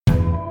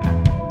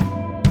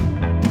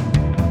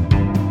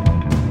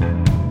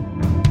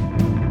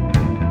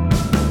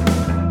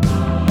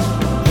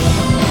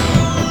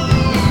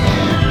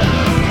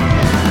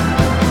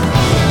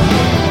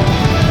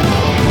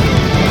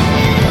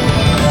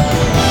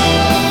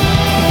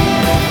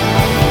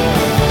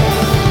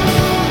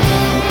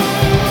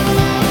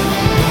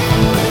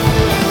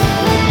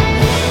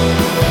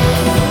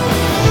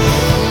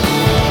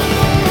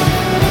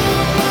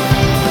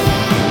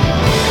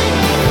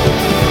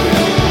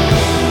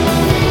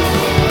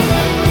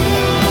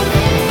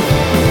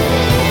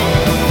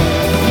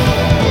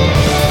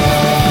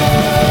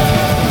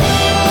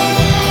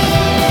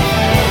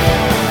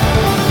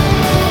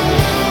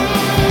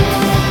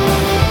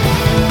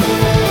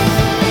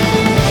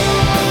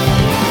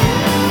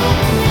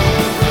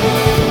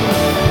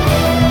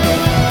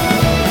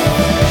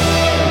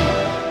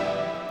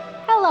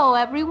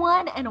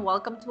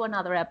welcome to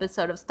another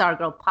episode of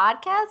Stargirl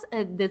Podcast.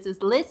 This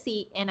is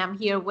Lissy, and I'm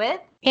here with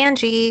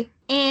Angie.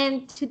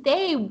 And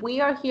today we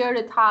are here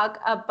to talk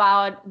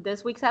about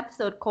this week's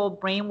episode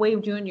called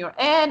Brainwave Junior.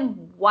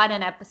 And what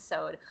an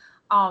episode!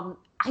 I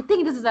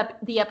think this is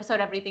the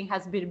episode everything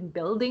has been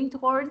building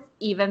towards,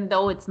 even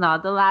though it's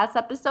not the last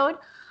episode.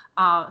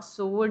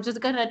 So we're just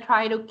gonna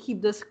try to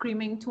keep the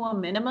screaming to a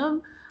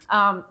minimum.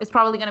 It's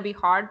probably gonna be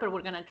hard, but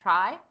we're gonna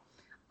try.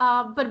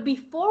 But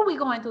before we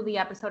go into the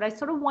episode, I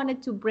sort of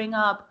wanted to bring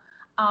up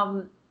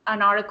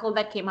an article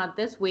that came out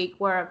this week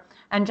where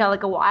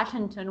Angelica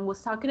Washington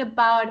was talking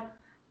about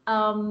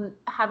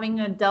having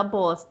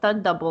a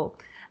stunt double,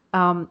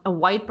 a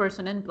white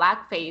person in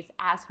blackface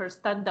as her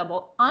stunt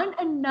double on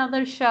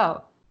another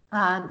show.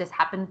 This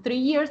happened 3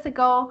 years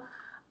ago,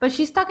 but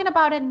she's talking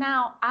about it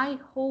now, I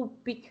hope,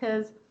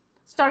 because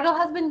Stargirl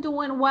has been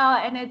doing well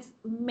and it's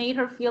made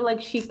her feel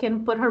like she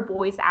can put her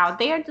voice out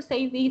there to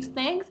say these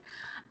things.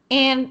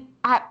 And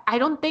I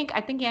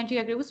think Angie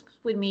agrees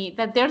with me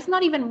that there's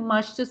not even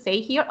much to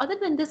say here other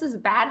than this is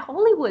bad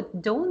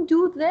Hollywood. Don't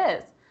do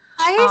this.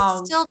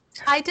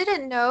 I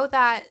didn't know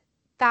that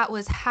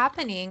was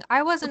happening.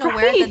 I wasn't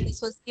aware that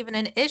this was even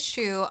an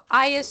issue.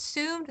 I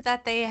assumed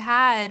that they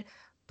had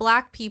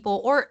Black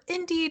people, or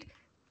indeed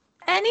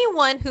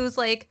anyone who's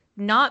like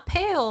not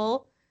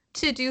pale,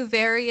 to do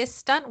various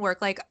stunt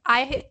work. Like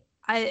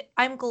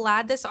I'm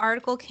glad this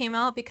article came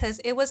out because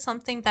it was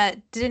something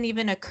that didn't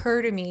even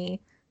occur to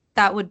me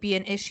that would be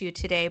an issue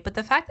today. But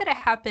the fact that it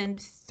happened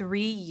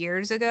 3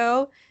 years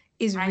ago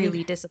is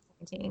really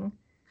disappointing.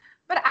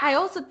 But I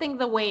also think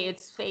the way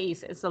it's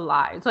faced is a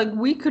lie. It's like,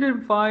 we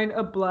couldn't find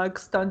a Black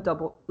stunt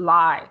double.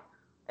 Lie.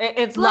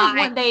 It's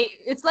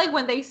like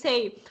when they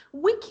say,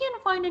 we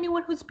can't find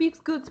anyone who speaks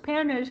good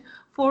Spanish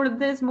for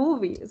this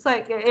movie. It's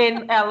like,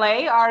 in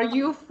LA, are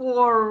you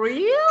for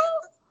real?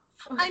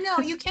 I know,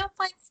 you can't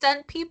find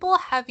stunt people.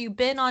 Have you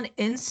been on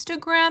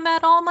Instagram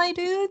at all, my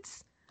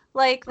dudes?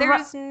 Like,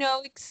 there's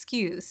no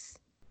excuse.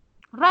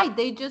 Right,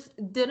 they just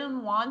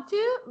didn't want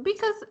to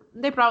because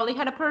they probably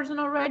had a person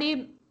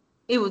already.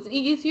 It was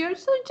easier,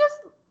 so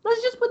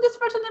let's just put this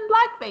person in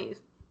blackface.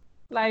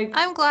 Like,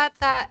 I'm glad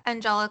that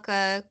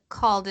Angelica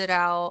called it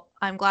out.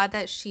 I'm glad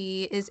that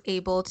she is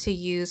able to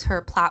use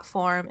her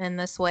platform in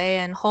this way,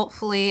 and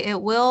hopefully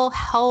it will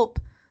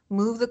help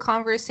move the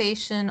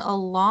conversation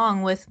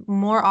along with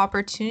more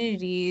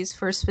opportunities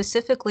for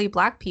specifically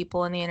Black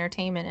people in the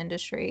entertainment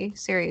industry.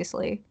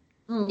 Seriously.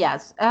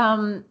 Yes.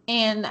 And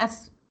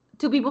as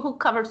to people who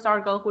cover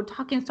Stargirl, who are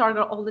talking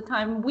Stargirl all the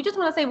time, we just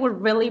want to say we're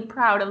really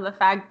proud of the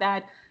fact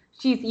that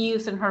she's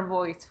using her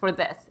voice for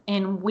this,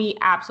 and we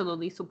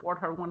absolutely support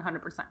her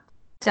 100%.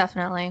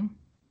 Definitely.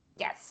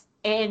 Yes.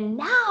 And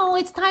now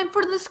it's time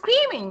for the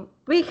screaming,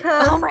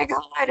 because oh my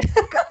god.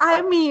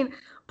 I mean,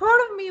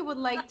 part of me would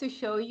like to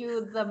show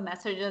you the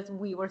messages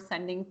we were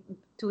sending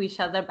to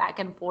each other back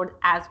and forth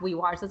as we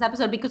watched this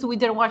episode, because we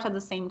didn't watch at the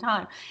same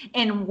time.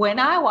 And when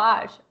I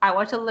watched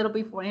a little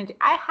before Angie,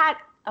 I had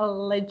a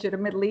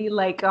legitimately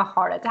like a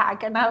heart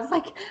attack, and I was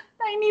like,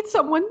 I need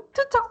someone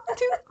to talk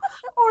to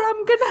or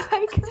I'm gonna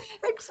like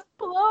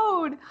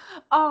explode.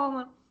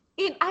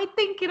 And I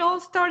think it all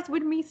starts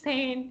with me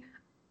saying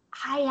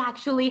I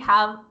actually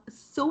have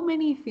so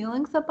many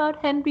feelings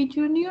about Henry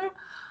Jr.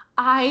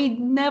 I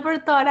never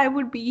thought I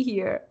would be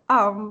here.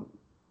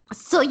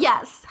 So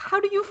yes,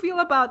 how do you feel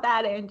about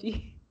that,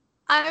 Angie?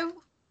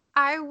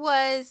 I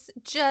was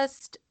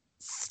just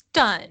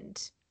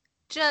stunned.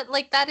 Just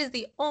like, that is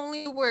the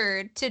only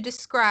word to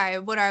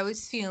describe what I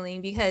was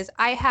feeling, because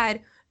I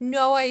had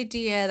no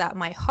idea that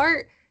my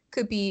heart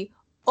could be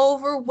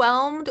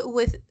overwhelmed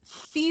with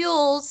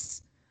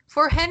feels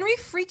for Henry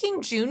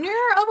freaking Jr.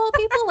 of all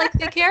people. Like,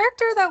 the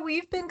character that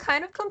we've been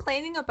kind of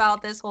complaining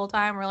about this whole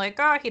time. We're like,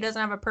 oh, he doesn't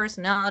have a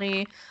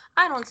personality.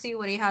 I don't see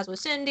what he has with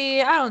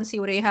Cindy. I don't see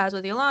what he has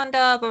with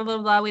Yolanda, blah, blah,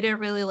 blah. We didn't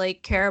really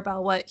like care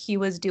about what he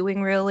was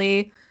doing,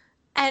 really.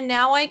 And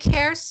now I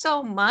care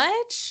so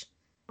much.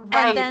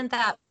 Right. And then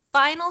that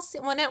final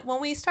scene, when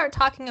we start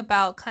talking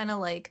about kind of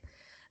like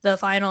the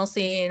final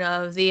scene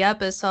of the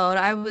episode,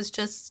 I was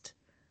just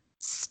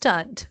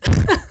stunned.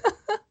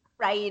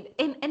 Right.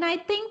 And I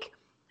think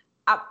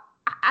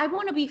I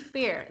want to be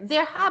fair.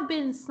 There have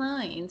been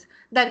signs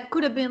that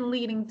could have been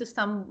leading to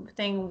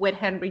something with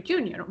Henry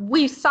Jr.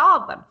 We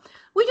saw them.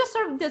 We just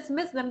sort of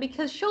dismissed them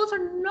because shows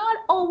are not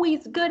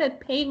always good at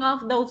paying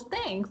off those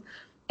things.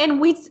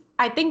 And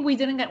I think we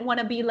didn't want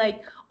to be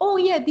like, oh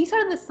yeah, these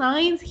are the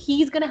signs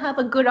he's going to have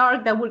a good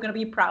arc that we're going to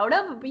be proud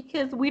of,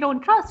 because we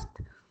don't trust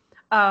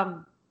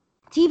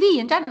TV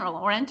in general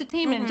or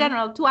entertainment in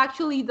general to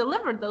actually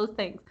deliver those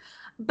things.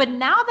 But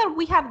now that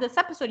we have this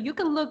episode, you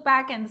can look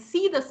back and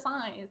see the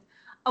signs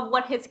of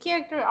what his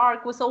character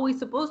arc was always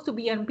supposed to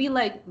be and be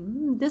like,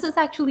 this is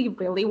actually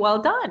really well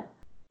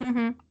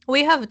done.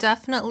 We have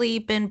definitely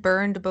been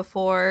burned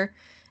before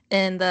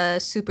in the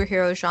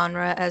superhero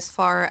genre as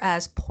far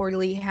as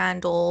poorly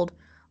handled,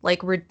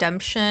 like,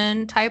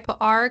 redemption type of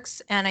arcs.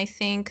 And I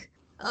think,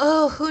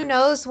 who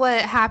knows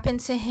what happened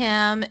to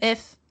him.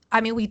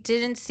 We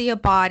didn't see a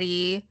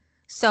body.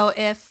 So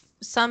if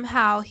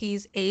somehow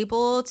he's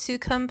able to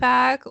come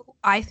back,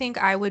 I think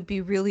I would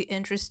be really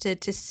interested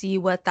to see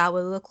what that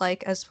would look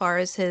like as far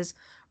as his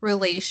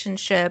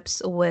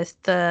relationships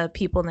with the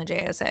people in the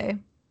JSA.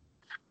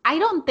 I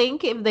don't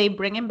think if they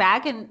bring him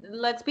back, and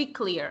let's be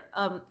clear,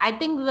 I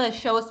think the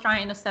show is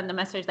trying to send the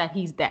message that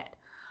he's dead.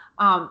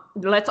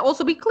 Let's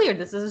also be clear,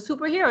 this is a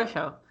superhero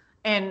show.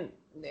 And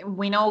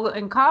we know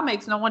in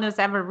comics, no one is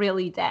ever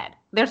really dead.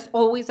 There's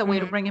always a way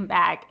to bring him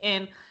back.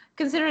 And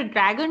consider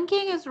Dragon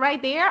King is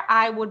right there.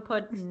 I would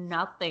put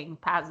nothing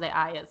past the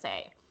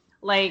ISA.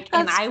 Like,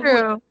 That's and I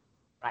true. would,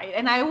 right?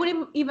 And I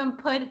wouldn't even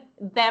put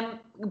them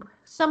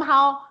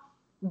somehow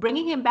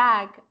bringing him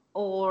back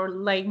or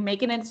like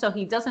making it so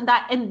he doesn't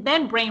die and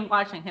then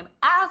brainwashing him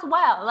as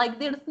well. Like,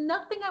 there's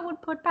nothing I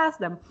would put past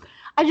them.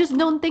 I just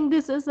don't think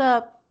this is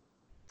a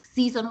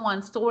season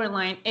 1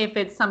 storyline if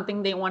it's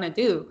something they want to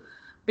do,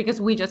 because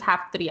we just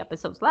have 3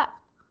 episodes left.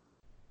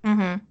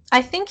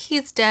 I think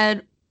he's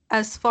dead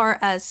as far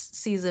as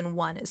season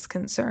 1 is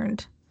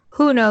concerned.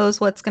 Who knows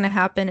what's going to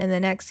happen in the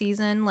next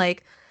season,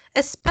 like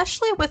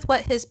especially with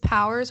what his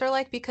powers are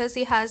like, because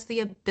he has the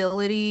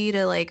ability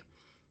to like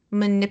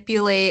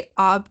manipulate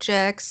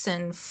objects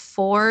and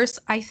force.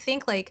 I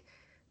think like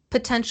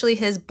potentially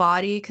his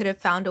body could have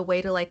found a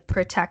way to like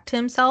protect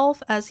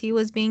himself as he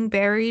was being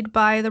buried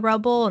by the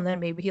rubble, and then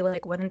maybe he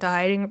like went into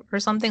hiding or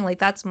something. Like,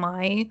 that's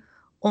my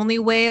only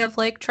way of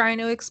like trying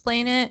to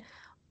explain it.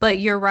 But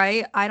you're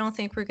right, I don't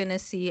think we're going to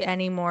see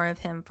any more of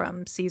him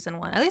from season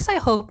 1. At least I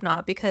hope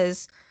not,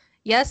 because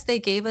yes, they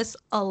gave us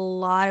a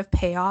lot of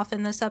payoff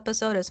in this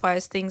episode as far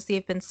as things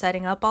they've been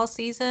setting up all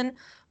season,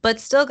 but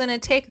still going to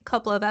take a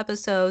couple of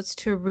episodes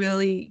to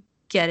really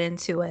get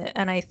into it.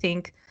 And I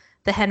think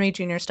the Henry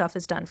Jr. stuff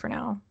is done for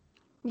now.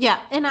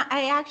 Yeah, and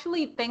I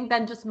actually think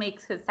that just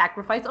makes his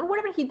sacrifice or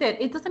whatever he did.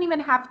 It doesn't even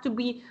have to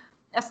be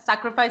a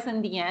sacrifice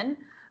in the end,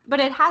 but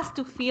it has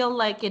to feel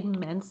like it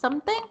meant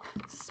something,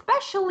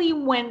 especially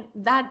when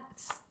that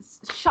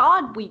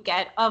shot we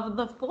get of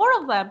the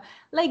 4 of them,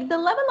 like the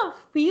level of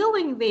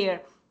feeling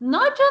there,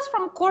 not just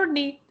from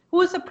Courtney,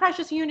 who is a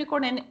precious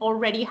unicorn and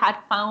already had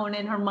found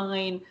in her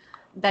mind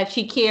that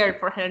she cared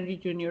for Henry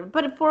Jr.,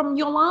 but from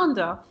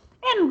Yolanda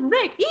and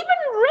Rick.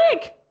 Even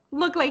Rick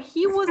looked like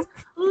he was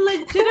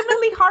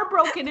legitimately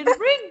heartbroken, and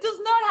Rick does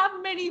not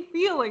have many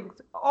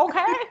feelings,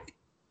 okay?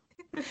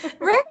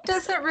 Rick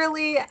doesn't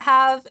really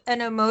have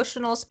an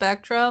emotional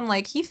spectrum.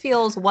 Like, he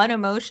feels one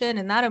emotion,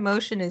 and that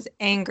emotion is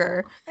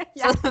anger.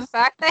 Yeah. So the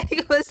fact that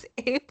he was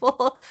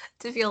able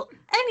to feel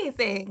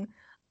anything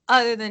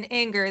other than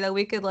anger that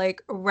we could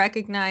like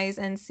recognize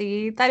and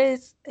see, that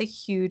is a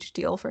huge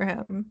deal for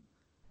him.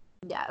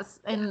 Yes,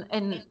 and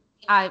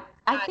I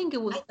think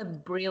it was a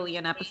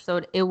brilliant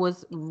episode. It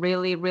was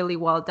really, really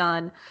well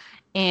done.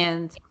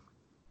 And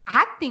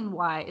acting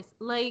wise,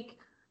 like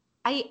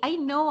I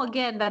know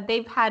again that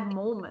they've had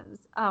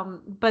moments,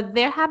 but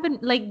there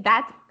haven't, like,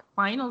 that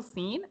final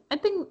scene. I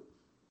think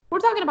we're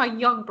talking about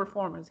young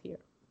performers here.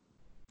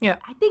 Yeah.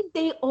 I think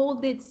they all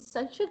did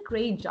such a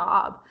great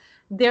job.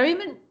 They don't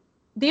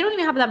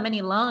even have that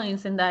many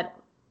lines in that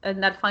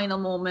final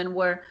moment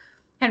where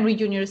Henry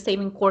Jr. is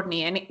saving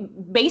Courtney and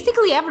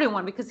basically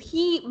everyone, because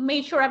he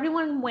made sure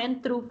everyone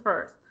went through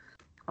first.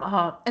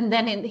 And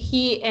then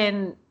he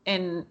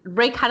and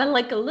Rick had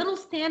a little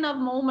stand-up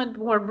moment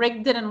where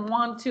Rick didn't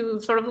want to,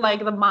 sort of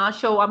like the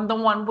macho, I'm the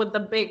one with the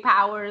big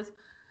powers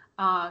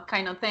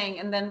kind of thing.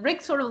 And then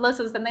Rick sort of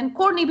listens, and then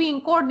Courtney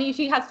being Courtney,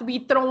 she has to be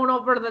thrown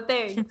over the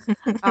thing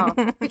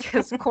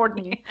because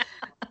Courtney.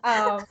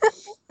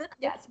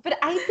 Yes, but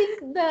I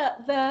think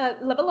the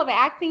level of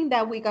acting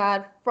that we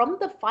got from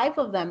the 5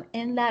 of them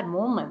in that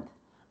moment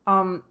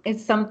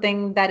is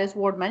something that is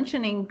worth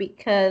mentioning,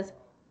 because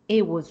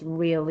it was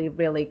really,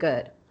 really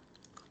good.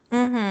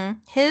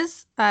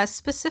 His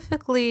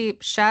specifically,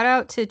 shout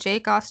out to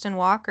Jake Austin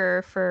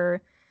Walker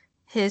for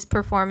his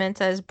performance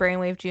as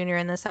Brainwave Jr.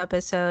 in this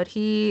episode.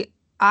 It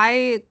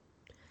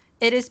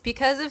is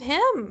because of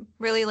him,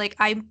 really. Like,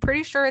 I'm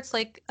pretty sure it's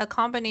like a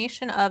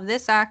combination of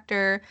this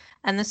actor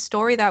and the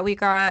story that we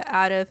got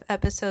out of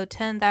episode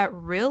 10 that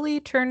really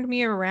turned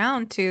me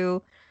around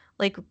to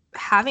like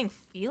having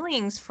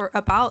feelings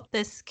about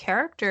this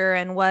character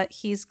and what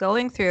he's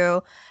going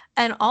through.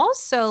 And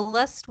also,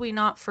 lest we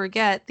not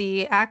forget,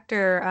 the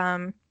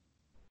actor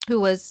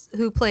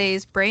who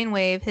plays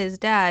Brainwave, his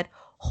dad.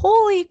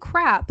 Holy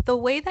crap, the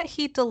way that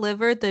he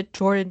delivered the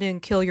 "Jordan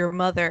didn't kill your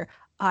mother,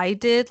 I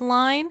did"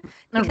 line,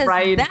 because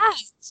Right. that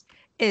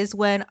is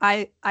when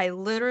I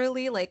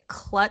literally like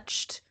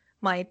clutched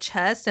my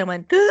chest and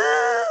went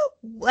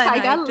when I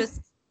got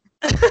just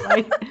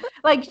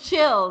like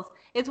chills.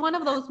 It's one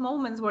of those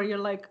moments where you're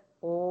like,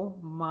 oh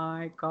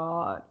my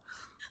God.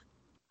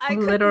 I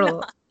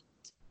Literal.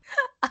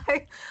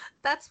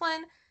 That's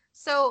when,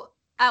 so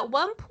at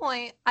one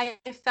point I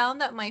found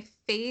that my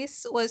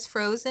face was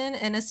frozen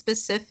in a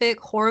specific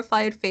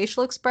horrified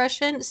facial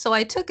expression, so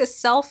I took a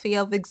selfie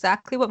of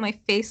exactly what my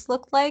face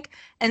looked like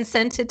and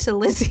sent it to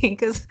Lizzie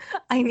because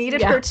I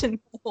needed her to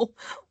know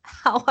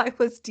how I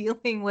was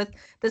dealing with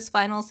this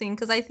final scene,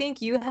 because I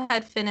think you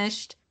had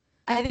finished,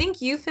 I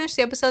think you finished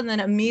the episode and then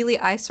immediately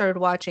I started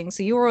watching.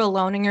 So you were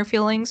alone in your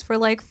feelings for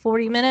like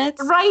 40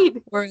 minutes. Right.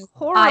 Whereas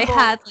Horrible. I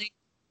had like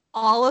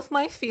all of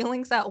my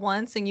feelings at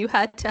once and you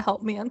had to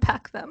help me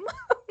unpack them.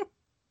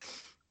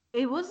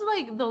 It was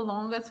like the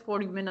longest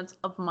 40 minutes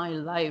of my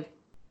life.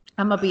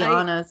 I'm gonna be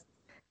honest.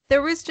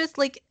 There was just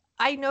like,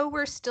 I know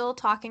we're still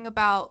talking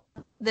about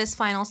this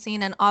final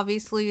scene, and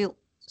obviously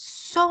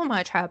so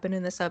much happened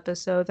in this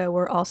episode that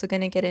we're also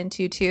going to get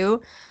into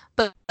too.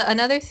 But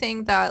another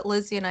thing that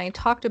Lizzie and I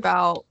talked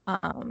about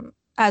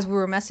as we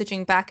were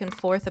messaging back and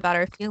forth about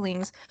our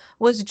feelings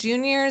was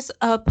Junior's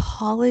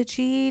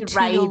apology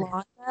to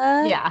Yolanda.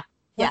 Yeah.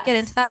 Let's get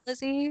into that,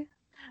 Lizzie.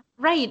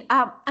 Right.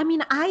 I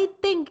mean, I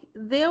think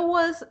there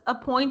was a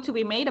point to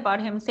be made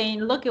about him saying,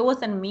 look, it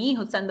wasn't me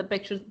who sent the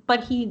pictures,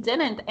 but he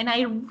didn't. And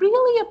I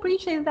really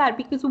appreciate that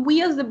because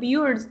we as the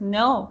viewers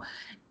know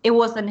it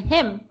wasn't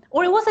him,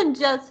 or it wasn't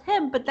just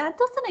him, but that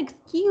doesn't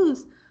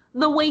excuse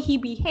the way he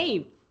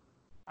behaved.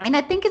 And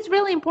I think it's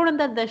really important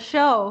that the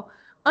show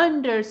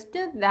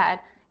understood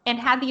that and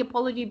had the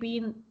apology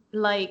being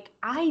like,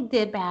 I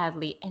did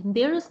badly and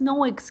there is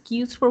no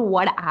excuse for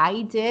what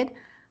I did.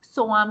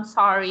 So I'm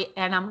sorry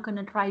and I'm going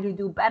to try to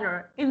do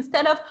better,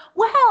 instead of,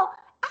 well,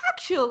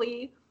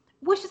 actually,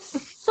 which is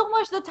so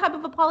much the type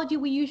of apology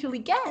we usually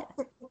get.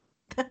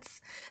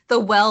 That's the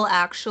well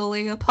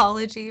actually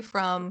apology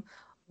from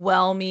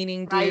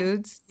well-meaning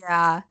dudes.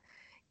 Right.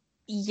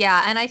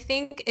 Yeah. And I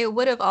think it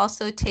would have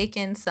also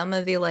taken some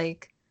of the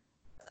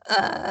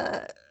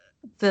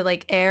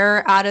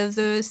air out of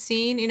the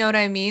scene, you know what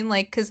I mean?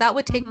 Like, because that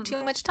would take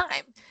too much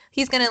time.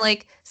 He's gonna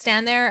like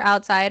stand there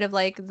outside of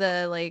like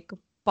the like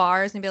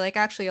bars and be like,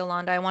 actually,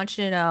 Yolanda, I want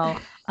you to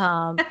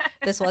know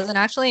this wasn't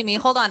actually me.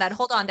 Hold on,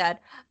 Dad.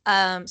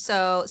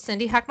 So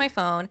Cindy hacked my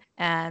phone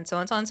and so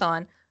on, so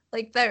on.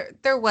 Like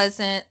there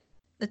wasn't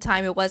the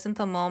time, it wasn't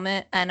the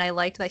moment, and I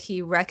liked that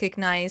he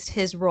recognized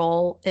his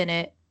role in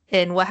it,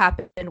 in what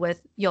happened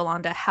with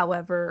Yolanda,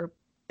 however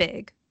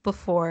big,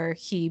 before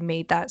he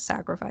made that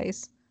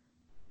sacrifice.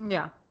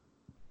 Yeah.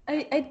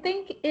 I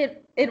think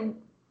it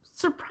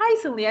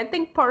surprisingly, I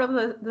think part of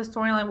the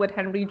storyline with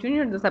Henry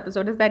Jr. in this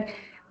episode is that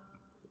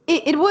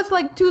it was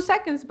like 2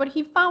 seconds, but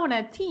he found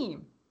a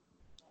team.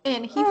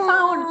 And he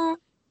found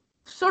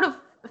sort of,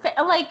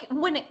 like,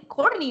 when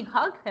Courtney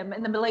hugged him,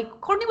 and then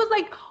like Courtney was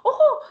like,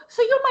 oh,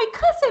 so you're my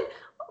cousin.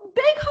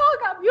 Big hug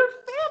up, your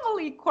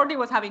family. Courtney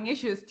was having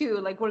issues too.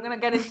 Like, we're going to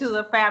get into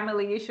the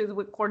family issues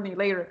with Courtney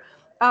later.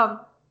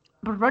 But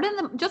right in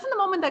the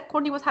moment that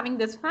Courtney was having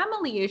these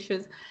family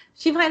issues,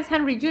 she finds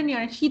Henry Jr.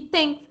 and she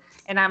thinks,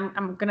 and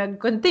I'm going to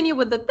continue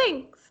with the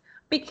things,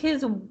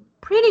 because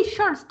pretty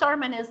sure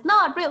Starman is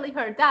not really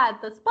her dad,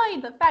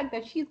 despite the fact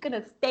that she's going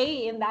to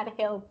stay in that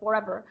hill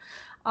forever.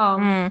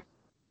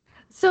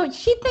 So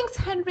she thinks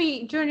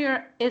Henry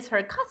Jr. is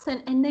her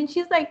cousin, and then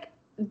she's like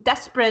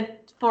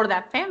desperate for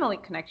that family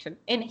connection.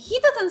 And he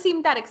doesn't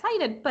seem that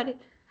excited, but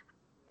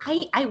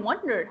I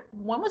wonder,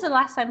 when was the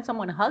last time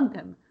someone hugged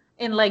him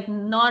in like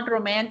not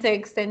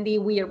romantic, Cindy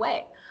weird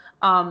way?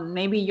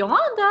 Maybe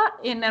Yolanda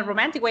in a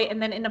romantic way,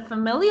 and then in a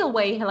familial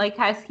way, like,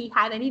 has he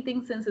had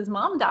anything since his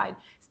mom died?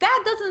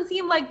 That doesn't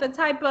seem like the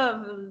type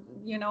of,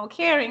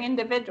 caring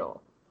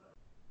individual.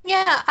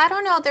 Yeah, I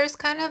don't know. There's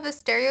kind of a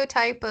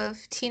stereotype of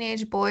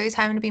teenage boys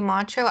having to be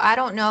macho. I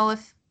don't know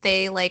if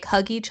they like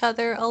hug each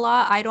other a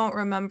lot. I don't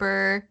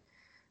remember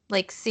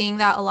like seeing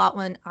that a lot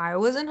when I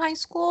was in high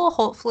school.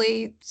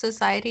 Hopefully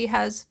society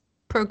has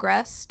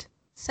progressed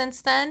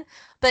since then.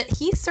 But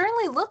he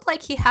certainly looked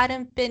like he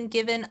hadn't been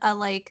given a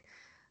like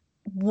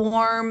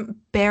warm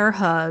bear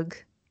hug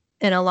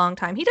in a long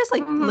time. He just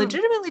like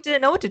legitimately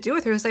didn't know what to do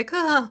with her. He was like,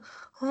 oh,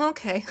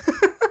 okay.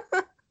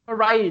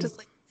 Right. Just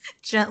like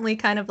gently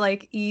kind of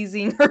like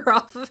easing her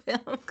off of him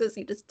because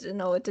he just didn't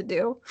know what to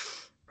do.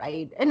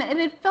 Right. And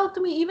it felt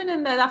to me, even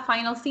in that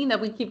final scene that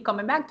we keep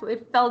coming back to,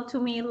 it felt to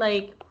me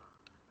like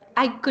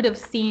I could have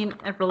seen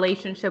a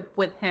relationship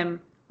with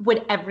him,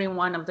 with every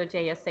one of the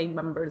JSA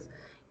members.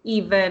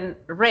 Even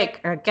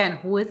Rick, again,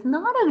 who is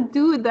not a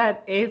dude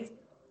that is,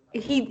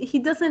 he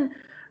doesn't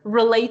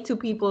relate to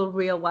people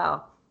real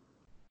well.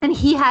 And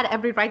he had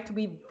every right to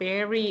be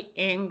very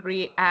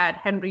angry at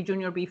Henry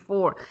Jr.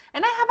 before.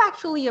 And I have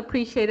actually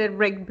appreciated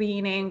Rick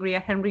being angry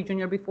at Henry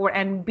Jr. before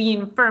and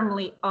being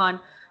firmly on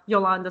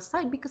Yolanda's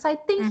side, because I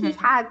think he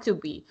had to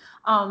be.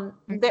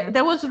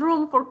 There was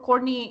room for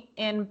Courtney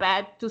and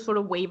Beth to sort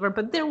of waver,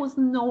 but there was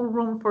no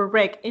room for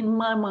Rick in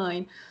my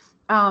mind.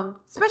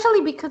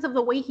 Especially because of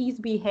the way he's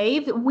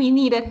behaved. We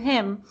needed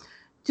him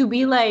to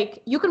be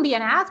like, you can be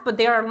an ass, but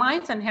there are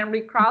lines, and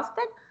Henry crossed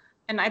it.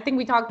 And I think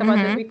we talked about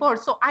this before.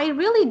 So I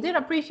really did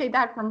appreciate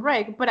that from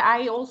Rick, but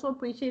I also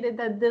appreciated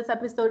that this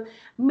episode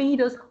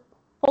made us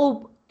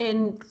hope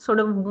and sort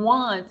of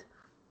want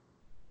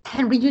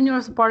Henry Jr.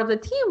 as part of the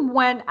team,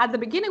 when at the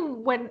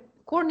beginning, when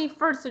Courtney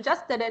first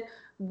suggested it,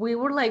 we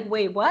were like,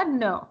 wait, what?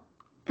 No.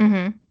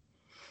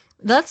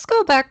 Let's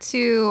go back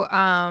to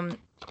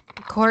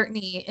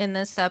Courtney in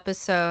this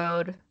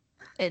episode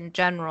in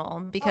general,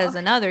 because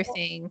another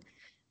thing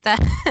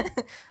that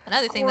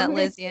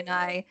Lizzie and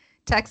I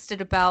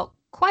texted about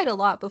quite a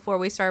lot before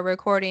we started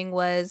recording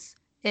was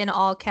in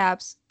all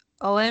caps,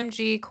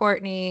 OMG,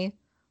 Courtney,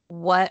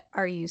 what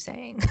are you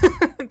saying?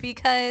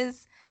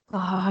 Because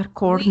God, we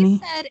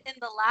Courtney. said in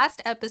the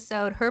last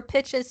episode her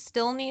pitches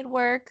still need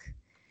work,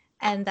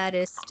 and that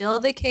is still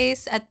the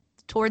case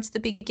towards the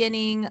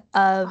beginning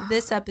of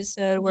this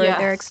episode where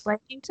they're Yes.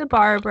 explaining to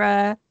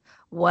Barbara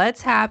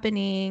what's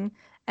happening,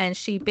 and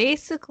she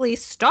basically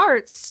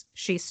starts,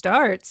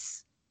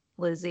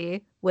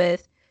 Lizzie,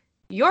 with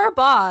your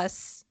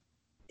boss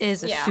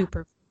is a Yeah.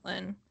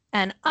 supervillain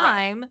and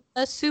Right. I'm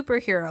a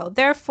superhero.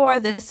 Therefore,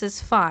 this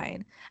is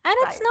fine. And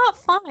it's Right. not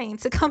fine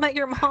to come at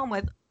your mom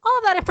with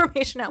all that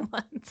information at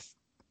once.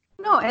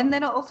 No, and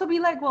then I'll also be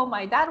like, well,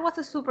 my dad was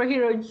a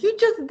superhero. You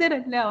just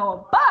didn't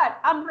know. But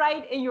I'm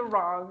right and you're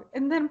wrong.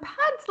 And then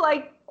Pat's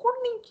like,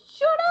 Courtney,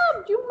 shut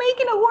up. You're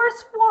making it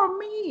worse for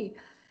me.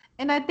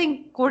 And I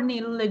think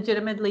Courtney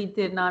legitimately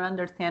did not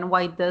understand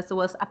why this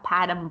was a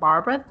Pat and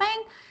Barbara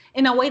thing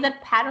in a way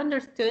that Pat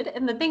understood.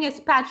 And the thing is,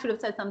 Pat should have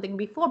said something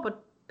before,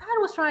 but Pat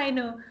was trying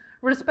to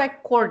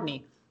respect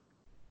Courtney.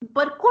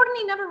 But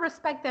Courtney never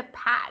respected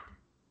Pat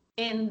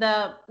in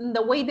the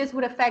way this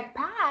would affect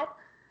Pat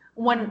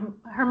when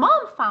her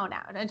mom found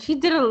out, and she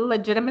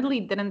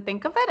legitimately didn't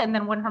think of it. And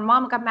then when her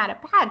mom got mad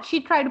at Pat,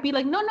 she tried to be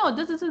like, no,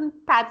 this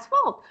isn't Pat's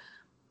fault.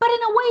 But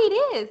in a way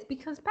it is,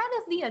 because Pat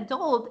is the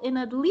adult, and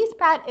at least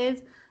Pat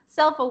is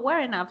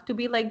self-aware enough to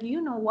be like, you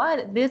know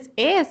what, this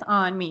is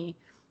on me.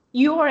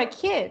 You're a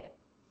kid.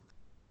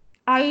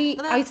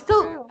 I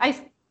still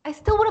I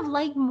still would have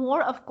liked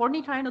more of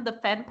Courtney trying to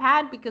defend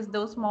Pat, because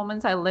those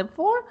moments I live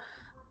for.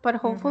 But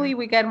hopefully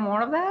we get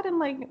more of that in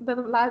like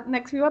the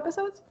next few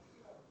episodes.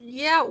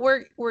 Yeah,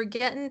 we're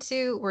getting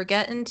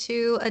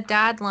to a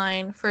dad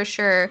line for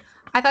sure.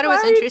 I thought it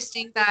was Right.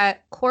 interesting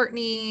that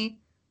Courtney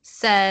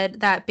said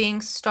that being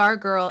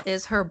Stargirl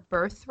is her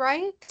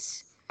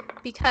birthright,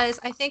 because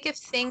I think if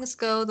things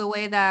go the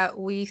way that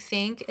we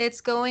think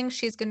it's going,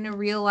 she's going to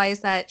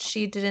realize that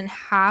she didn't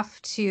have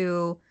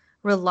to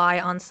rely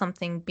on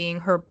something being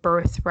her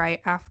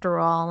birthright after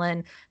all,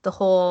 and the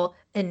whole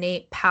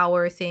innate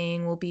power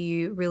thing will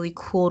be really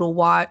cool to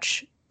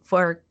watch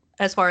for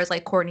as far as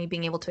like Courtney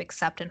being able to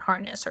accept and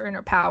harness her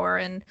inner power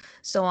and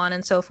so on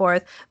and so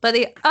forth. But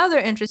the other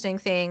interesting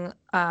thing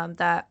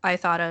that I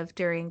thought of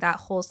during that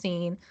whole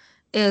scene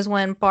is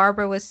when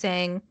Barbara was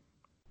saying,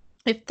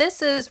 if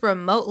this is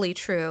remotely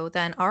true,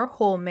 then our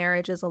whole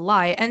marriage is a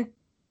lie. And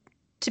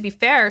to be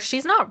fair,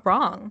 she's not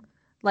wrong.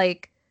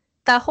 Like,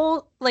 that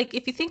whole, like,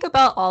 if you think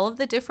about all of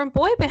the different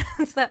boy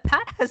bands that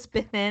Pat has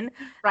been in,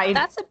 Right.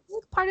 that's a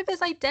big part of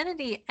his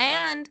identity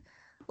and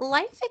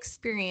life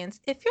experience.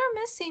 If you're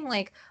missing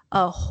like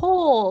a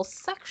whole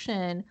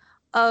section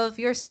of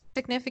your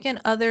significant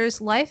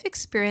other's life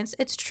experience,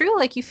 it's true.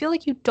 Like, you feel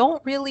like you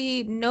don't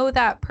really know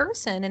that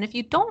person. And if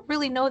you don't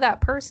really know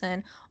that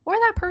person, or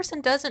that person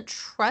doesn't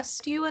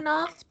trust you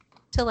enough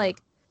to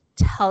like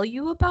tell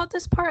you about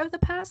this part of the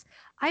past,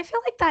 I feel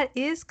like that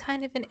is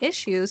kind of an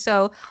issue.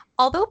 So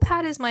although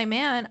Pat is my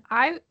man,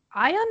 I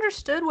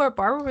understood where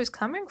Barbara was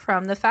coming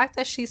from. The fact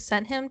that she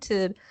sent him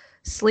to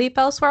sleep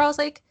elsewhere, I was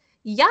like,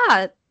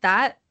 yeah,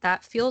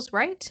 that feels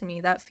right to me.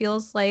 That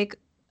feels like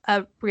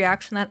a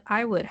reaction that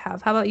I would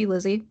have. How about you,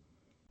 Lizzie?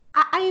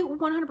 I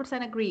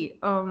 100% agree.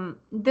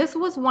 This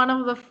was one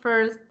of the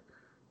first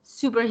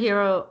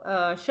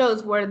superhero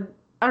shows where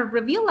a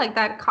reveal like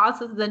that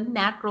causes the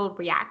natural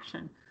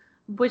reaction,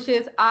 which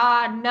is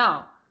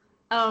no.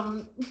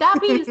 That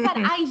being said,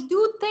 I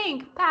do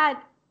think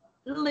Pat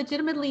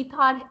legitimately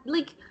thought,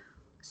 like,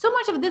 so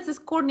much of this is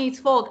Courtney's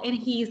fault, and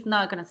he's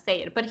not gonna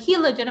say it, but he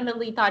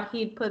legitimately thought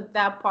he'd put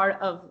that part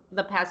of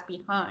the past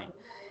behind.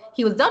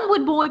 He was done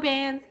with boy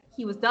bands.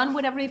 He was done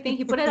with everything.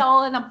 He put it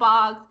all in a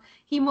box.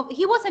 He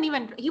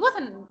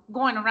wasn't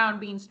going around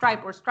being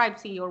Stripe or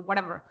Stripesy or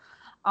whatever.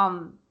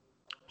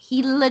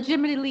 He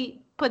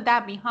legitimately put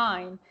that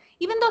behind,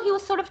 even though he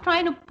was sort of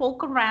trying to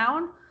poke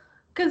around.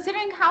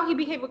 Considering how he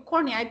behaved with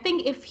Courtney, I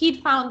think if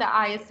he'd found the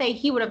ISA,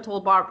 he would have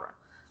told Barbara.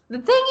 The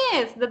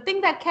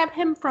thing that kept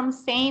him from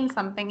saying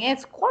something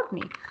is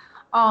Courtney.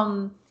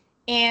 And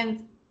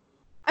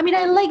I mean,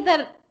 I like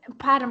that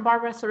Pat and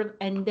Barbara sort of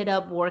ended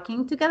up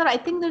working together. I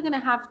think they're gonna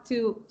have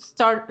to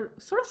start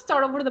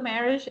over the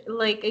marriage,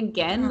 like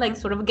again, like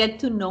sort of get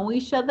to know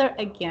each other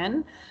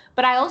again.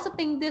 But I also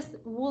think this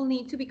will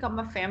need to become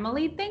a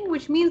family thing,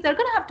 which means they're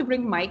gonna have to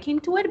bring Mike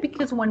into it,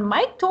 because when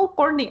Mike told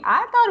Courtney,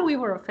 I thought we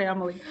were a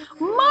family.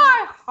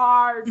 My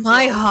heart.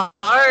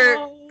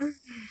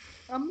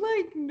 I'm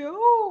like,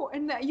 no.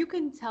 And that you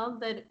can tell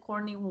that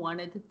Courtney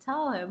wanted to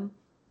tell him,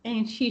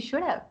 and she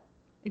should have.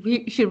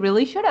 She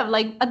really should have.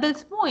 Like, at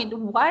this point,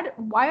 why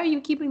are you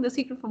keeping the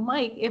secret from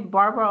Mike if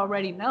Barbara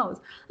already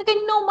knows? Like, I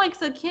know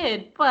Mike's a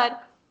kid,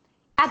 but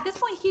at this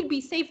point, he'd be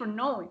safer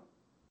knowing.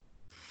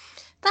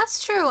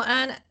 That's true.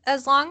 And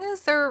as long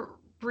as they're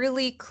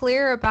really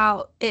clear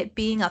about it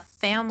being a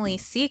family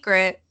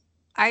secret,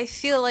 I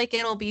feel like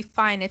it'll be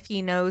fine if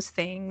he knows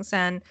things.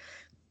 And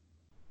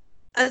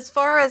as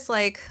far as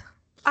like,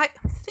 I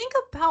think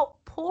about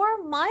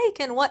poor Mike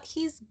and what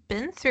he's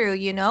been through,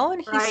 you know?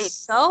 And he's Right.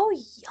 so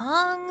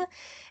young,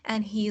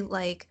 and he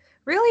like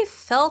really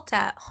felt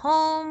at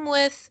home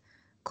with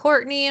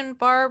Courtney and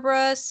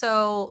Barbara.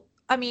 So,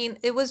 I mean,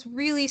 it was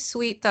really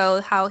sweet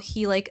though how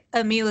he like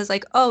immediately was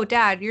like, "Oh,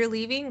 Dad, you're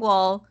leaving?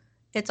 Well,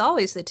 it's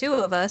always the two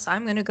of us.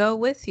 I'm gonna go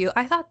with you."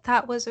 I thought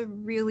that was a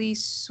really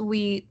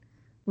sweet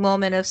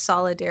moment of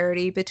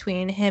solidarity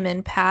between him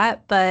and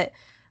Pat, but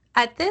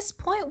at this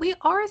point, we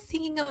are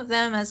thinking of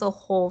them as a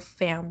whole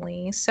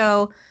family.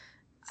 So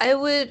it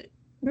would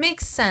make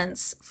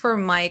sense for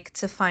Mike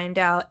to find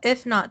out,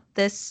 if not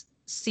this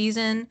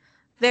season,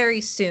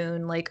 very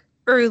soon, like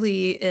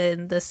early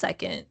in the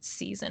second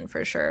season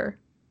for sure.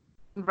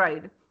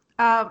 Right.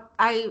 I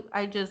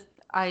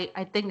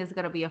think it's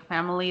gonna be a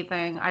family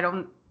thing. I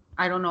don't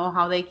know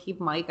how they keep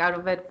Mike out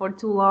of it for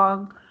too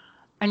long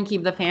and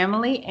keep the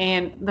family.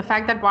 And the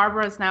fact that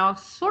Barbara is now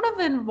sort of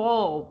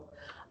involved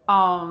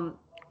um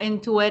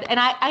into it. And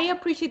I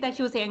appreciate that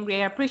she was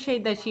angry. I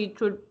appreciate that she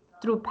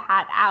threw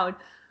Pat out.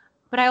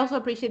 But I also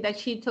appreciate that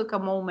she took a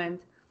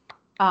moment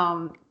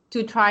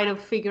to try to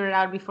figure it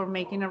out before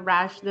making a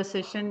rash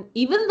decision.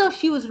 Even though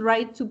she was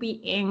right to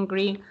be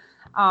angry,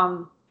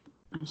 um,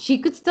 she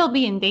could still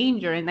be in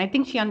danger. And I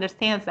think she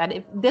understands that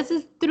if this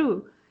is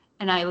true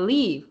and I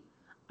leave,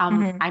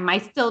 I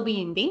might still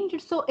be in danger.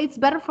 So it's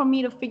better for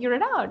me to figure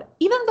it out.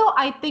 Even though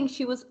I think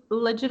she was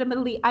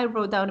legitimately, I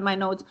wrote down in my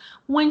notes,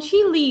 when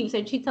she leaves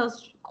and she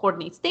tells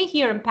Courtney, stay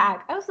here and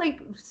pack. I was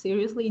like,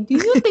 seriously, do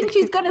you think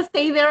she's going to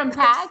stay there and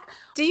pack?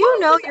 Do you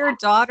know your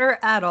daughter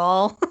at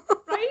all?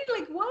 Right?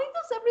 Like, why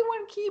does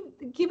everyone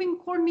keep giving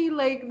Courtney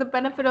like the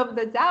benefit of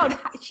the doubt?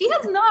 She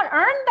has not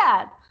earned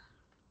that.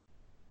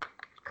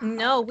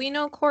 No, we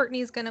know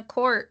Courtney's gonna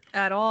court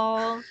at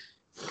all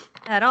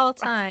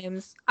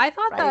times. I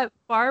thought Right. that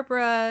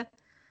Barbara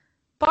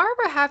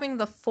having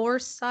the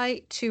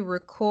foresight to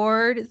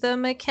record the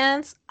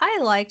McKents, I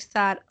liked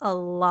that a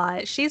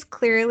lot. She's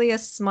clearly a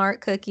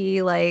smart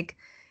cookie. Like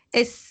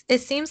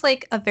it seems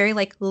like a very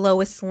like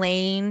Lois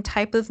Lane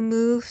type of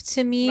move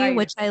to me, Right.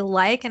 which I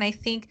like, and I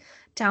think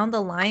down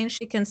the line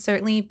she can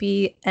certainly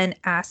be an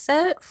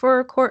asset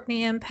for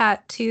Courtney and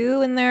Pat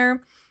too in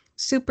their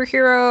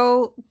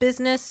superhero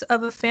business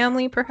of a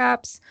family,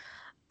 perhaps.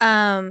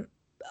 Um,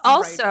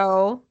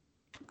 also,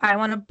 I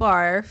want to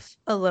barf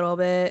a little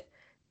bit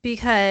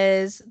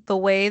because the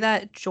way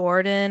that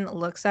Jordan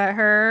looks at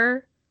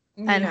her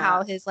and Yeah.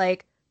 how his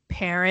like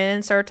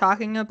parents are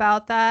talking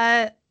about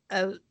that,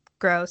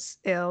 gross,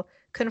 ew.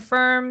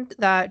 Confirmed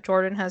that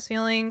Jordan has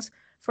feelings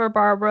for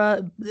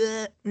Barbara.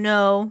 Blech,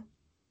 no,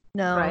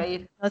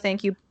 Right. no,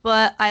 thank you.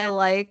 But I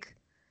like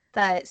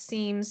that it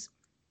seems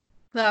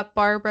that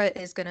Barbara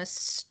is going to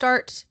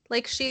start,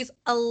 like, she's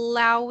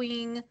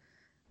allowing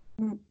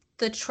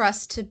the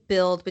trust to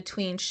build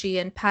between she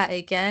and Pat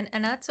again.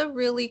 And that's a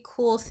really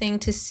cool thing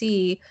to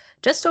see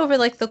just over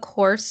like the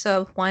course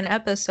of one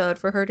episode,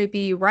 for her to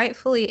be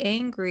rightfully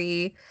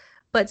angry,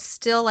 but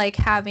still like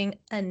having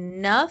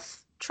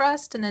enough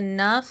trust and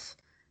enough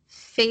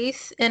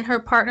faith in her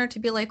partner to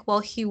be like, well,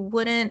 he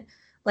wouldn't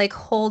like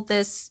hold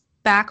this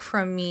back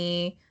from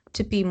me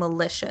to be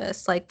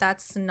malicious. Like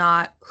that's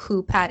not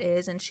who Pat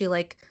is. And she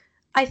like,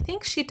 I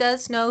think she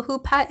does know who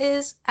Pat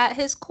is at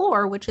his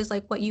core, which is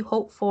like what you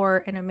hope for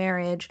in a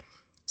marriage.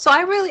 So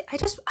I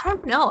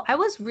don't know. I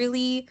was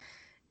really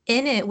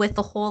in it with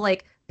the whole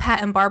like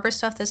Pat and Barbara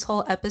stuff this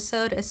whole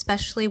episode,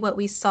 especially what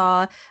we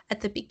saw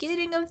at the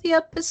beginning of the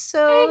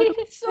episode.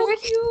 It's so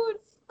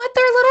cute. With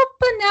their little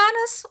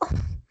bananas,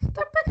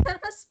 their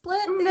banana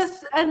split.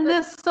 And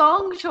the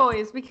song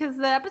choice, because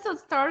the episode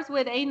starts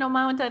with Ain't No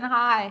Mountain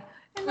High.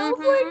 And I was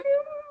like,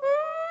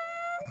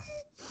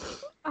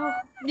 oh,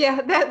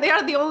 yeah, they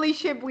are the only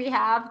ship we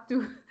have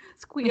to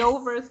squeeze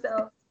over.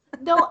 So,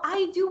 though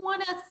I do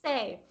want to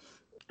say,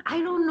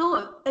 I don't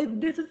know if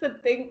this is a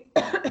thing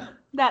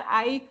that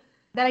I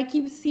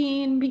keep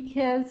seeing,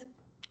 because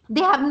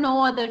they have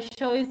no other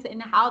choice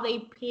in how they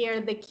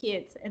pair the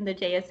kids in the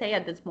JSA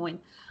at this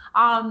point.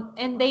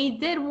 And they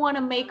did want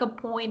to make a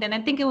point, and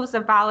I think it was a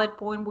valid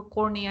point with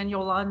Courtney and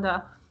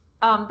Yolanda,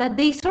 that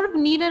they sort of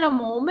needed a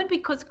moment,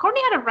 because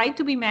Courtney had a right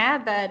to be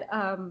mad that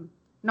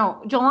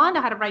no,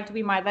 Yolanda had a right to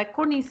be mad that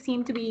Courtney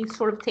seemed to be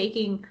sort of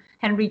taking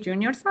Henry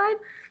Jr.'s side.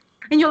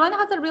 And Yolanda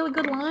has a really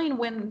good line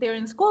when they're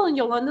in school, and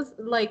Yolanda's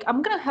like,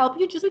 I'm going to help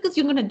you just because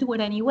you're going to do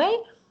it anyway,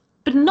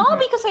 but not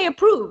because I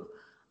approve.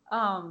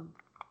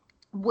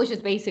 Which is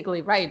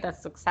basically right.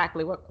 That's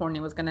exactly what Courtney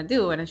was going to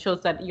do. And it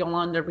shows that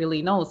Yolanda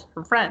really knows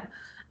her friend.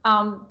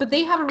 But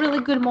they have a really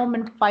good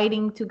moment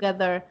fighting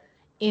together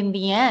in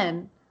the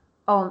end.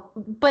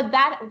 But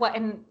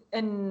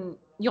and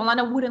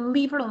Yolanda wouldn't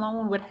leave her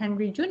alone with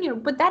Henry Jr.,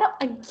 but that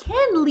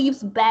again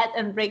leaves Beth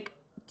and Rick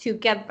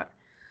together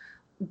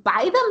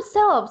by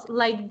themselves,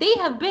 like they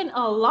have been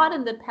a lot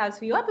in the past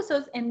few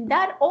episodes. And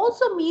that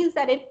also means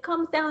that it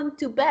comes down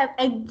to Beth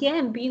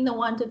again being the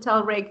one to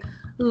tell Rick,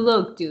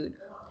 look, dude,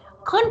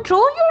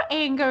 control your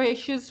anger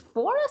issues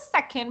for a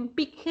second,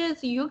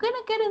 because you're gonna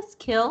get us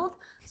killed.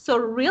 So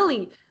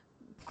really,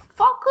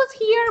 focus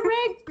here,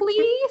 Rick,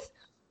 please.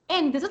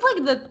 And this is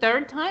like the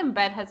third time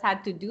Beth has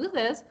had to do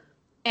this,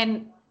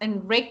 and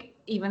Rick,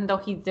 even though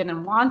he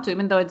didn't want to,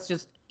 even though it's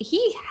just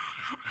he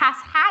has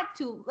had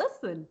to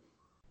listen.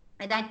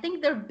 And I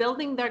think they're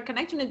building their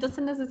connection. It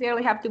doesn't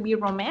necessarily have to be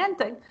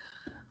romantic,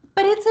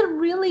 but it's a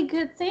really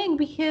good thing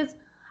because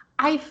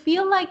I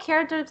feel like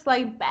characters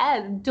like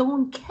Beth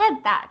don't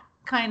get that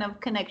kind of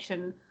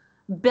connection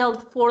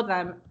built for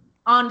them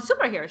on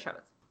superhero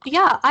shows.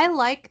 Yeah, I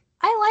like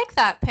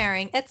that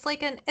pairing.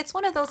 It's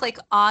one of those like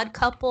odd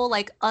couple,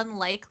 like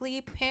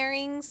unlikely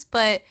pairings,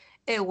 but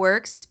it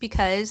works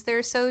because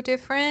they're so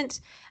different.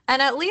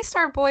 And at least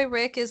our boy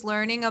Rick is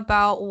learning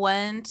about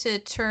when to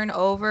turn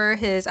over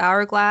his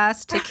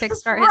hourglass to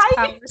kickstart his Right?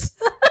 powers.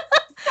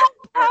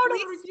 Proud At of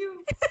least,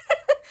 you.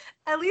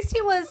 at least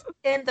he was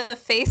in the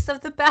face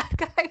of the bad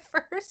guy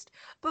first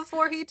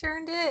before he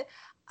turned it.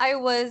 I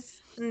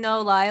was,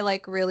 no lie,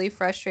 like really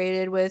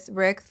frustrated with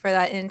Rick for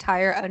that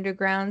entire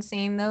underground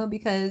scene though,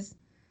 because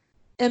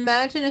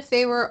imagine if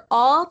they were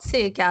all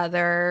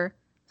together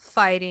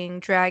fighting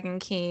Dragon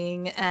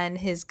King and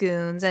his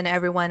goons and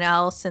everyone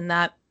else in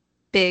that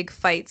big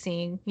fight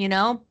scene, you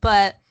know?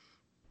 But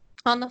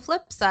on the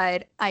flip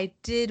side, I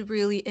did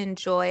really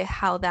enjoy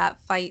how that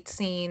fight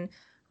scene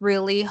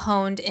really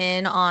honed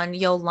in on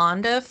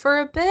Yolanda for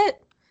a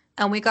bit.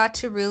 And we got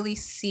to really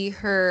see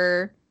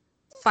her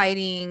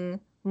fighting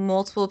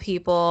multiple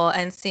people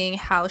and seeing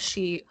how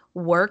she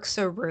works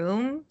a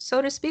room,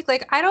 so to speak.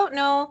 Like, I don't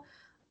know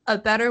a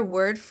better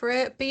word for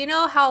it, but you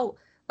know how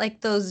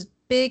like those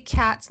big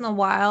cats in the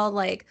wild,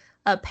 like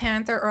a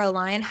panther or a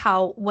lion,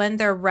 how when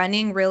they're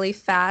running really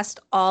fast,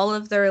 all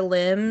of their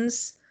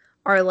limbs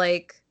are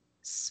like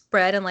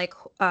spread and like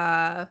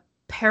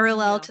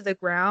parallel Yeah. to the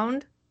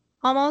ground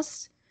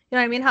almost. You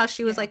know what I mean? How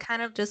she was Yeah. like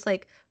kind of just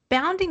like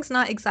bounding's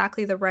not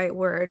exactly the right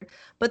word,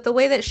 but the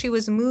way that she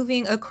was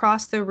moving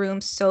across the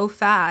room so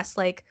fast,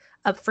 like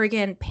a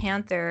friggin'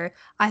 panther.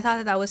 I thought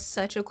that that was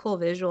such a cool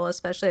visual,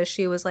 especially as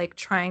she was like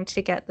trying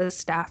to get the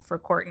staff for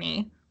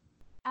Courtney.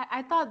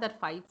 I thought that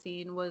fight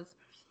scene was,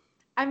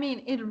 I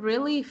mean, it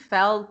really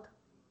felt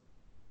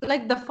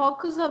like the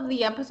focus of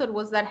the episode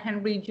was that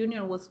Henry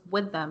Jr. was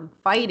with them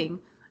fighting,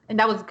 and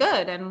that was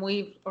good. And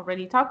we've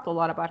already talked a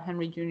lot about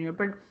Henry Jr.,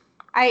 but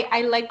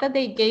I like that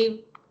they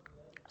gave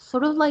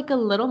sort of like a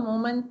little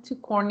moment to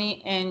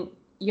Courtney and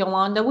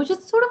Yolanda, which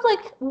is sort of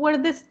like where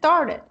this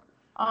started.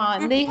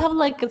 They have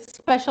like a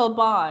special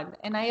bond,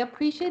 and I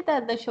appreciate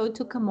that the show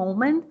took a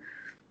moment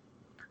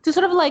to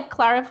sort of like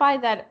clarify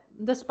that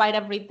despite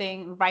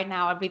everything, right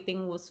now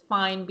everything was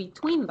fine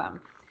between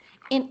them.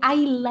 And I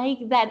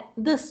like that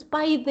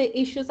despite the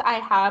issues I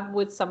have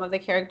with some of the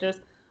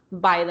characters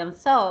by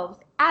themselves,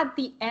 at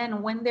the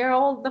end, when they're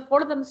all, the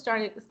four of them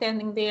started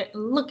standing there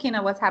looking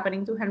at what's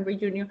happening to Henry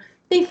Jr.,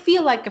 they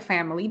feel like a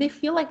family. They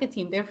feel like a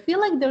team. They feel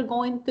like they're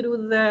going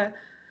through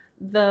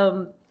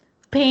the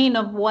pain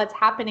of what's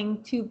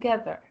happening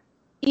together.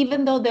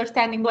 Even though they're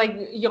standing, like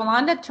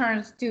Yolanda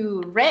turns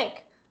to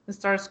Rick and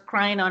starts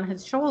crying on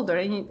his shoulder,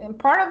 and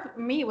part of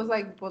me was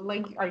like, "Well,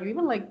 like, are you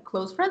even like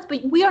close friends?"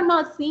 But we are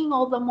not seeing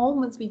all the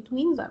moments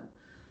between them,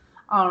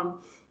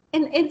 um,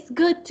 and it's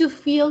good to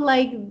feel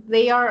like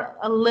they are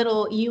a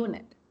little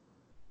unit.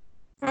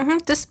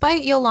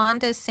 Despite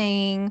Yolanda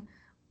saying,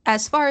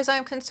 as far as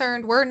I'm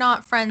concerned, we're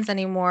not friends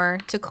anymore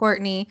to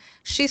Courtney,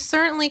 she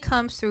certainly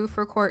comes through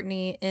for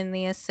Courtney in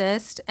the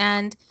assist.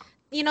 And,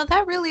 you know,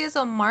 that really is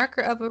a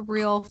marker of a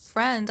real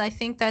friend. I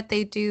think that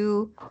the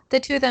two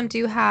of them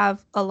do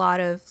have a lot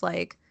of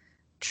like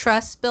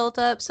trust built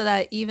up so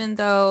that even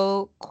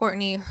though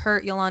Courtney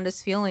hurt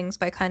Yolanda's feelings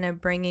by kind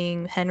of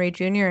bringing Henry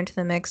Jr. into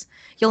the mix,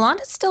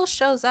 Yolanda still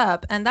shows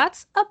up. And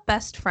that's a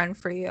best friend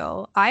for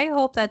you. I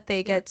hope that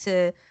they get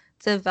to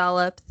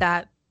develop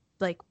that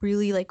like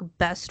really like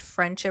best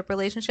friendship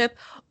relationship,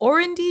 or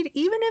indeed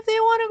even if they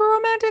want to go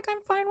romantic,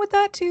 I'm fine with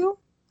that too.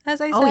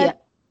 As I Oh yeah, said,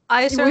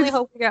 I certainly we've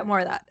hope we get more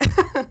of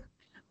that.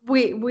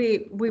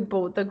 we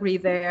both agree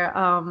there.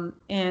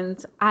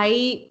 And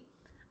I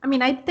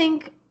mean, I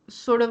think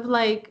sort of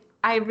like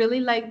I really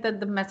like that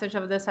the message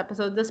of this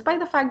episode, despite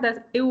the fact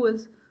that it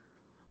was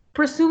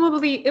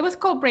presumably it was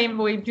called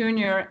Brainwave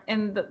Junior,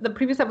 and the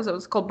previous episode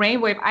was called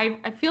Brainwave.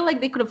 I feel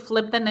like they could have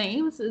flipped the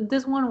names.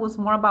 This one was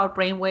more about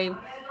Brainwave,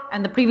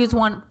 and the previous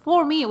one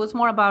for me it was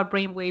more about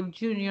Brainwave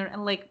Junior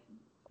and like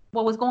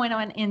what was going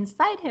on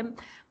inside him.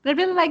 But I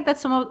really like that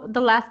some of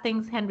the last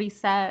things Henry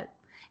said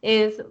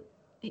is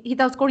he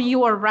tells Courtney,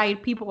 "You are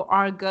right. People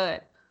are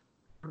good."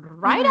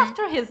 Right hmm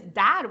after his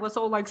dad was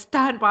all like,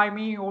 "Stand by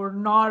me or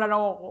not at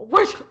all,"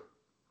 which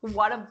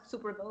what a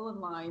super villain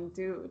line,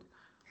 dude.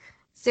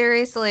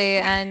 Seriously,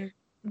 and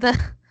the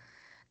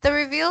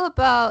reveal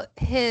about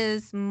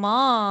his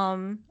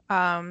mom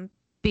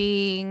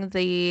being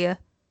the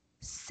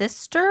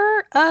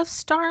sister of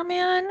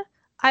Starman,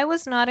 I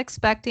was not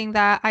expecting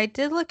that. I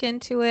did look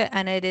into it,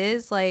 and it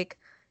is like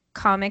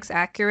comics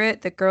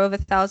accurate. The girl of a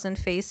thousand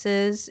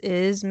faces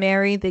is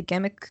Mary, the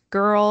gimmick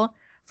girl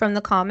from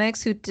the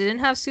comics who didn't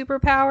have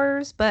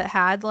superpowers but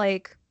had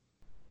like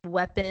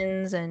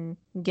weapons and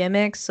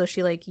gimmicks, so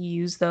she like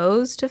used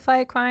those to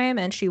fight crime,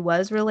 and she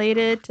was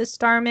related to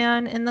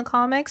Starman in the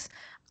comics.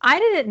 I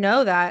didn't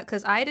know that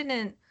because I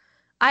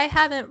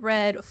haven't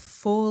read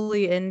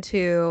fully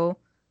into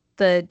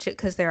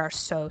because there are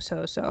so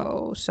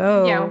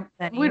Yeah, we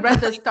many.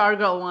 read the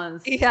Stargirl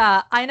ones.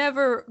 Yeah, I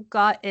never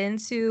got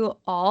into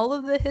all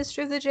of the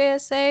history of the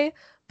JSA,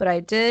 but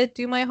I did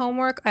do my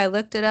homework. I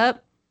looked it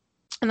up,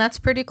 and that's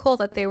pretty cool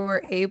that they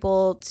were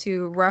able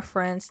to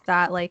reference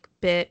that like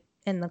bit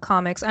in the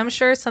comics. I'm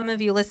sure some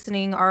of you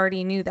listening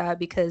already knew that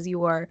because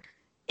you are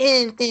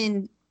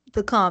in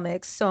the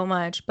comics so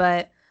much,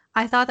 but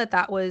I thought that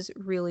that was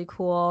really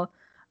cool.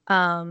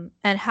 And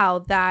how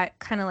that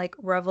kind of like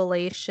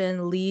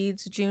revelation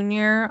leads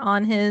Junior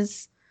on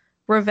his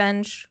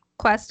revenge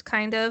quest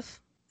kind of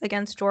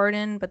against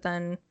Jordan, but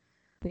then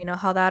we know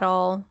how that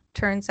all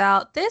turns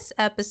out. This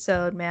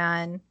episode,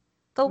 man,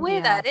 the way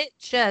Yeah. that it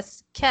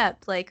just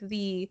kept like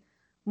the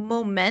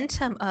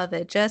momentum of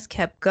it just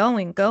kept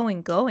going.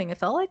 It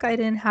felt like I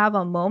didn't have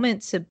a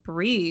moment to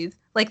breathe.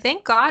 Like,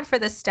 thank God for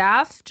the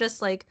staff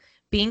just like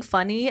being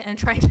funny and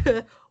trying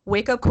to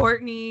wake up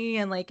Courtney,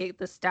 and like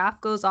the staff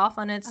goes off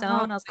on its Oh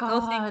own. I was like, oh,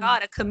 thank God.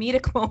 God, a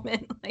comedic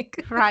moment.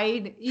 Like,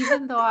 Right.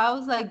 Even though I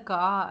was like,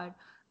 God,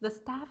 the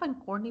staff and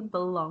Courtney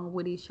belong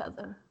with each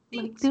other.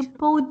 Like they're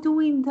both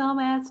doing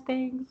dumbass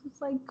things. It's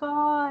like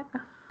God.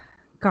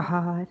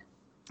 God.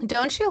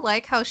 don't you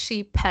like how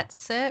she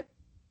pets it?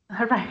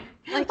 Right.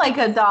 Like Like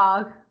a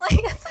dog. like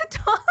it's a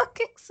dog,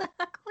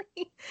 exactly.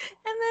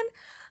 And then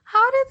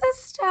how did the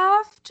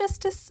staff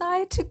just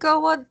decide to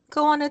go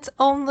on its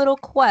own little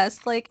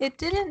quest? Like it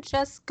didn't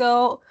just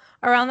go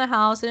around the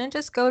house, it didn't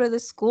just go to the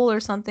school or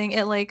something.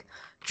 It like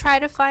tried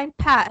to find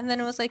Pat, and then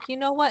it was like, you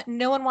know what?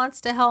 No one wants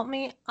to help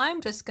me.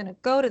 I'm just gonna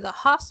go to the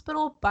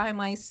hospital by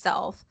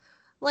myself.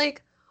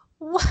 Like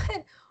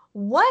what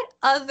what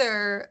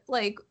other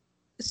like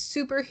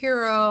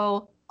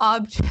superhero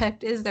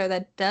object is there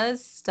that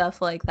does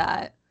stuff like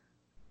that?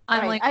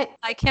 I'm Right. like,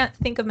 I can't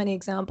think of many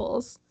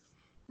examples.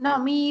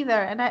 Not me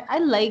either. And I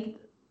like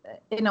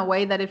in a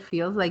way that it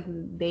feels like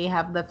they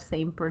have the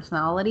same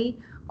personality,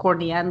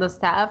 Courtney and the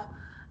staff.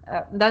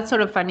 That's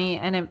sort of funny,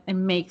 and it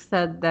makes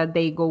that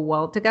they go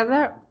well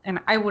together. And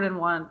I wouldn't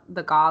want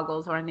the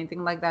goggles or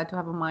anything like that to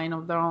have a mind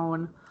of their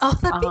own. Oh,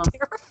 that'd be Um,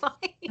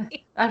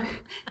 terrifying.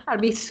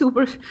 I'd be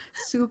super,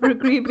 super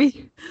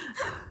creepy.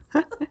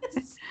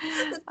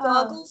 The uh,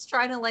 goggles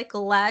trying to like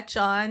latch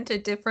on to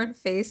different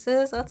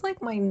faces. That's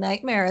like my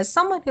nightmare. As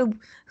someone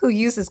who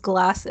uses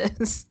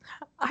glasses,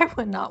 I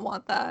would not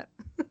want that.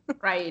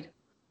 right.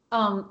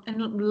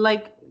 And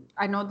like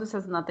I know this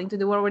has nothing to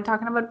do with what we're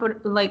talking about,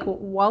 but like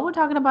while we're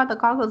talking about the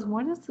goggles,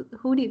 when is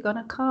Hootie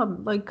gonna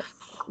come? Like,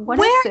 what is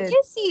Where it?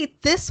 is he?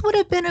 This would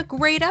have been a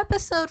great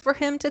episode for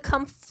him to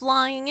come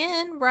flying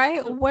in,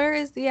 right? Where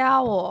is the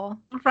owl?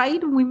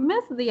 Right? We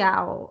missed the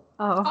owl.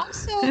 Oh.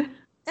 Also,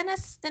 in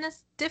a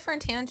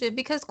different tangent,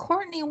 because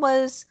Courtney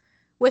was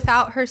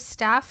without her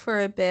staff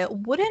for a bit,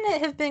 wouldn't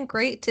it have been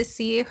great to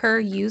see her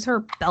use her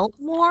belt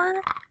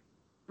more?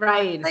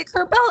 Right. Like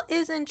her belt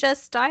isn't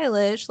just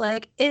stylish,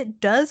 like it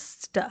does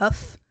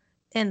stuff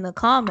in the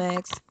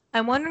comics.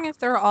 I'm wondering if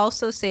they're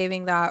also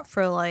saving that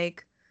for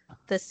like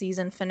the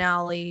season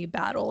finale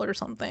battle or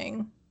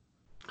something.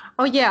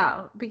 Oh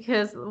yeah,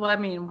 because well, I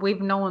mean,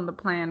 we've known the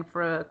plan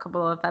for a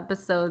couple of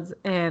episodes,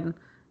 and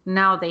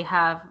now they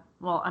have.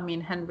 Well, I mean,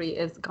 Henry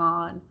is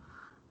gone,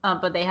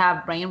 but they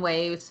have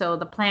Brainwave, so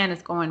the plan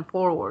is going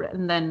forward.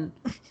 And then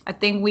I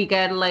think we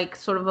get like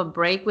sort of a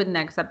break with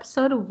next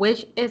episode,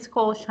 which is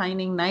called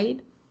Shining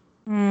Knight.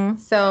 Mm.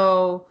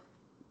 So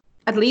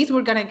at least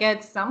we're gonna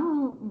get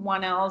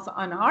someone else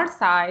on our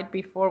side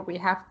before we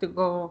have to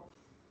go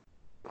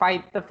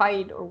fight the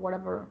fight or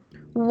whatever.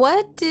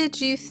 What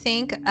did you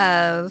think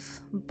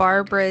of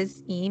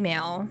Barbara's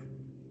email?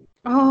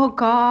 Oh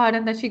God!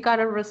 And then she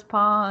got a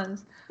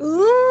response.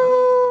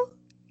 Ooh,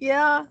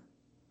 yeah.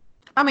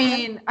 I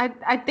mean,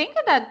 I think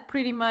that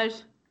pretty much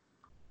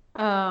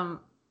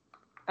um,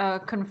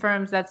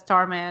 confirms that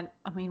Starman.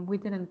 I mean, we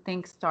didn't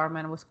think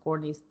Starman was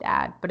Courtney's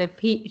dad, but if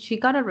she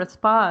got a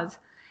response,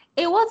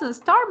 it wasn't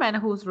Starman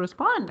who's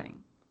responding.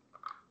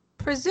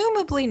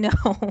 Presumably no.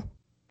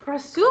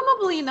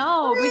 Presumably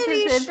no,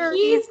 Pretty because if sure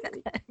he's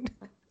dead.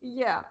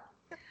 yeah.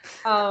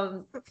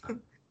 Um,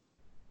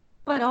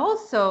 but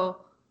also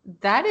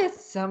that is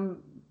some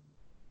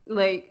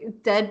like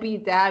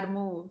deadbeat dad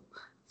move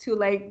to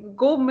like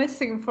go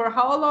missing for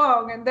how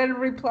long and then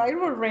reply to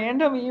a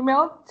random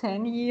email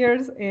 10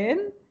 years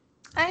in.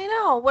 I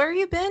know. Where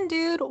you been,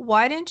 dude?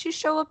 Why didn't you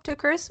show up to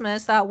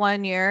Christmas that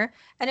one year?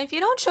 And if you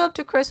don't show up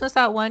to Christmas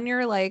that one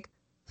year, like,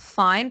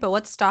 fine, but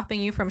what's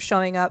stopping you from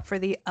showing up for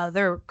the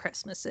other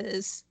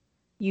Christmases?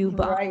 You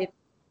bum. Right.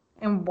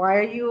 And why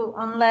are you,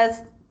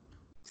 unless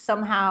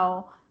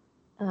somehow,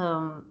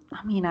 I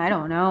mean, I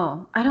don't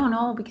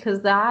know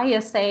because the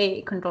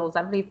ISA controls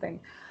everything.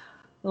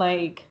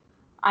 Like,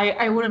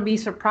 I wouldn't be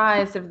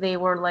surprised if they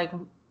were like,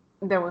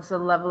 there was a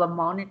level of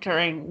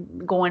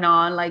monitoring going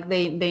on. Like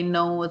they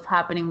know what's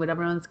happening with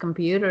everyone's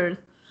computers.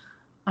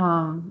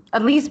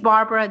 At least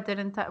Barbara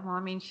didn't. Well, I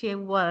mean, she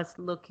was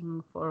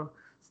looking for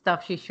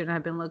stuff she shouldn't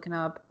have been looking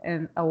up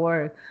in a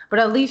word. But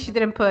at least she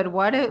didn't put,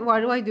 what do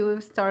I do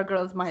if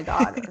Stargirl's my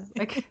daughter?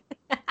 Like,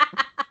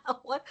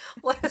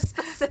 what a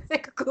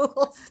specific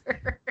Google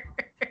search.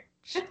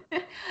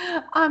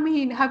 I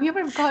mean, have you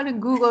ever gone to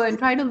Google and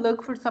tried to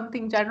look for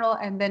something general,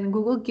 and then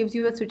Google gives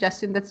you a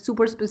suggestion that's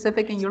super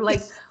specific, and you're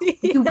like,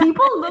 do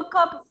people look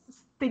up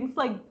things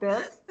like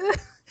this?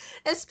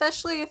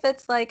 Especially if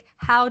it's like,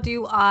 how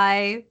do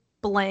I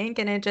blank,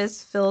 and it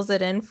just fills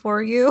it in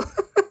for you.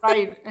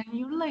 Right. And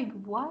you're like,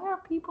 why are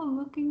people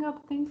looking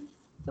up things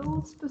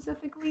so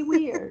specifically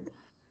weird?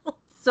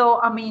 So,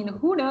 I mean,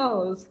 who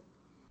knows?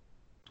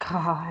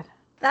 God.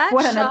 That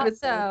What an shot,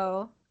 episode.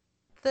 though,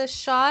 the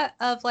shot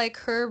of like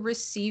her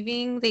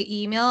receiving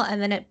the email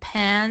and then it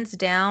pans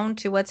down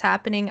to what's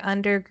happening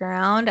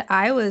underground,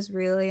 I was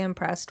really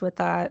impressed with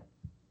that.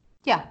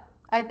 Yeah.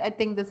 I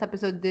think this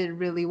episode did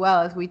really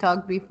well, as we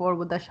talked before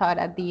with the shot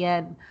at the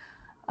end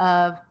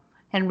of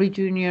Henry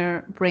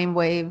Jr.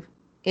 Brainwave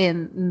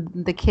in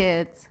the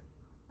kids.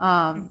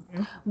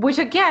 Which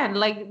again,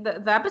 like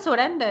the episode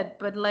ended,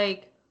 but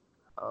like,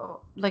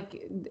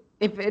 like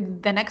if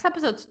the next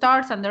episode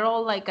starts and they're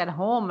all like at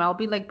home, I'll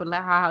be like, but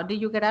how did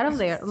you get out of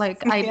there?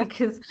 Like Yeah.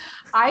 because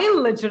I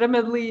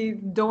legitimately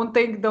don't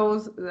think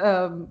those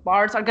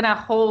bars are gonna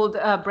hold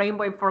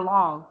Brainwave for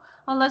long,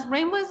 unless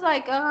Brainwave's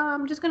like,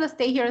 I'm just gonna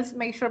stay here and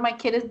make sure my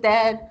kid is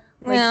dead,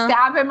 like Yeah.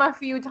 stab him a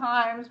few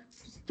times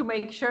just to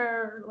make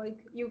sure like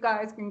you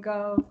guys can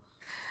go.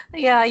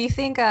 Yeah, you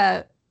think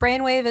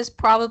Brainwave is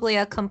probably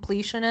a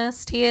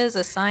completionist. He is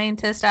a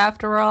scientist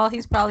after all.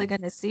 He's probably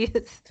going to see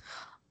it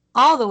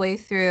all the way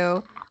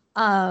through.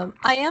 I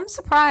am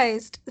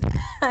surprised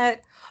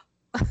that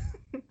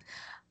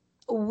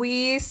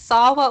we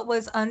saw what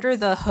was under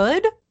the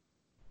hood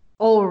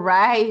Oh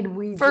right,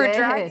 we for did.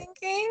 Dragon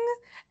King,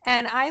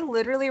 and I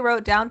literally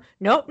wrote down,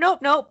 nope,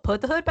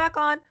 put the hood back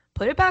on,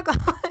 put it back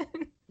on.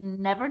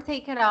 Never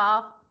take it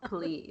off,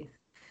 please.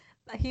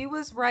 He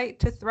was right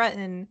to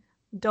threaten,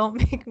 don't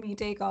make me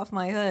take off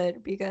my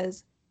hood,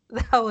 because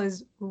that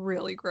was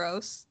really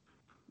gross.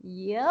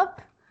 Yep.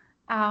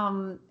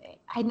 And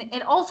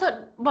it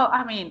also, well,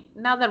 I mean,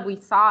 now that we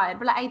saw it,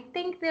 but I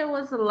think there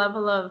was a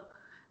level of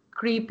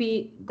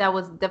creepy that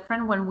was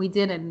different when we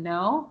didn't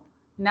know.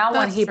 Now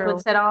when That's he true.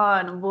 puts it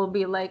on, we'll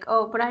be like,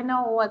 oh, but I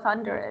know what's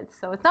under it.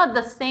 So it's not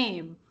the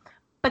same.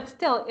 But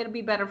still, it'll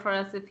be better for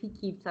us if he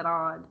keeps it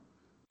on.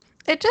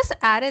 It just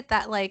added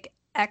that like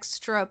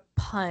extra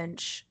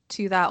punch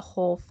to that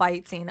whole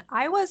fight scene.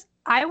 I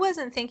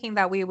wasn't thinking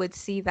that we would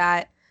see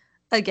that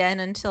again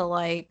until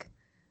like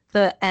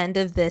the end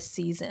of this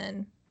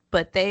season.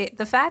 But the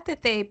fact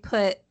that they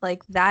put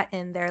like that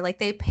in there, like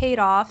they paid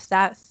off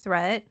that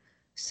threat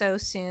so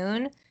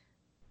soon,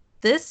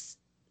 this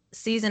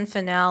season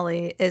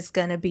finale is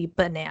gonna be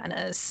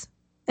bananas.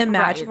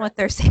 Imagine Right. what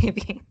they're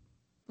saving.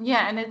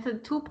 Yeah, and it's a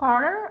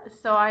two-parter,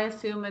 so I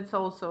assume it's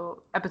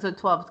also episode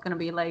 12 is going to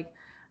be like,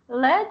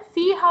 let's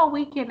see how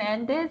we can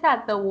end this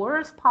at the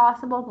worst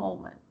possible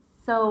moment.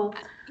 So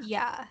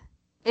Yeah.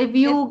 if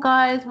you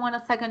guys want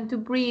a second to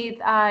breathe,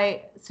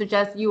 I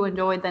suggest you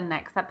enjoy the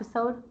next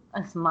episode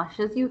as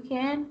much as you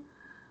can,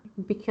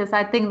 because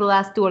I think the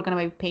last two are going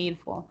to be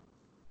painful.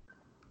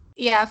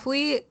 Yeah, if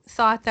we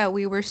thought that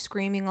we were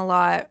screaming a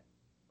lot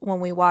when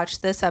we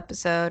watched this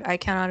episode, I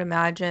cannot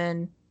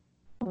imagine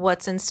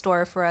what's in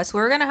store for us.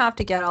 We're going to have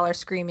to get all our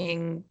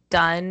screaming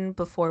done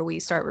before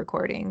we start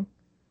recording.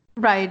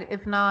 Right.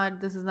 If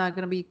not, this is not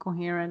going to be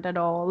coherent at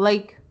all.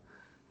 Like,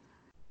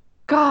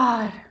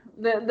 God,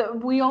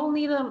 we all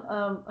need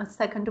a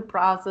second to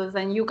process,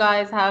 and you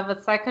guys have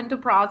a second to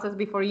process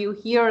before you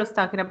hear us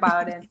talking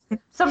about it.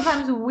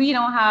 Sometimes we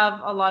don't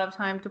have a lot of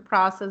time to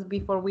process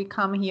before we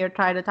come here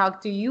try to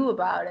talk to you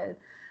about it.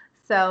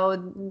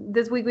 So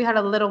this week we had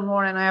a little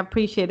more, and I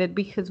appreciate it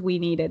because we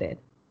needed it.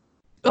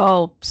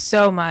 Oh,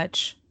 so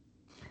much.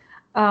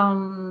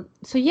 So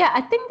yeah,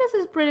 I think this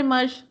is pretty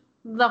much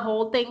the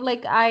whole thing.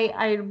 Like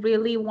I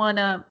really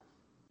wanna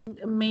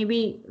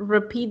maybe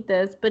repeat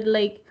this, but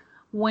like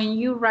when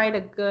you write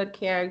a good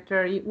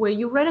character, when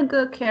you write a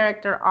good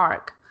character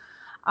arc,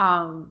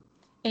 um,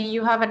 and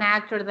you have an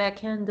actor that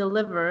can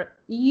deliver,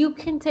 you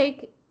can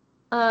take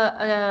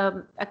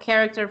a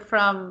character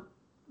from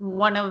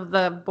one of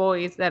the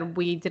boys that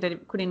we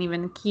couldn't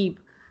even keep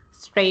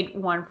straight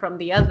one from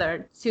the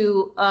other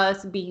to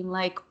us being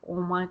like,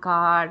 oh my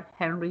God,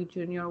 Henry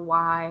Jr.,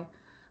 why?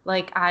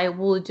 Like I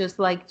will just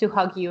like to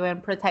hug you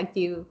and protect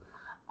you.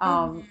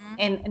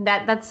 And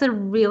that's a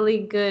really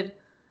good,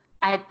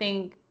 I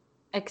think,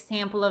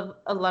 example of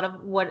a lot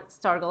of what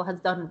Stargirl has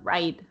done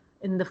right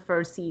in the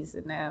first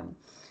season.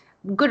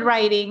 Good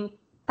writing,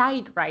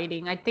 tight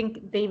writing. I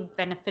think they've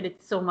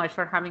benefited so much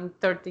for having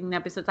 13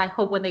 episodes. I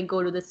hope when they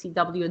go to the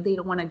CW, they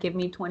don't want to give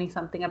me 20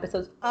 something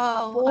episodes.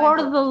 Oh, For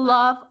the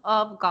love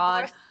of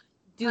God,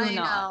 do I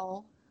not.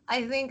 know.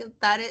 I think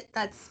that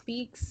that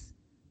speaks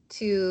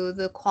to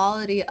the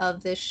quality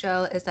of this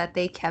show is that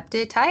they kept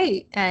it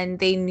tight and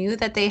they knew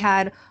that they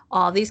had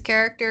all these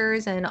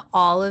characters and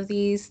all of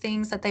these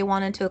things that they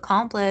wanted to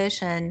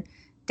accomplish, and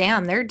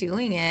damn, they're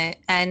doing it.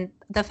 And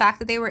the fact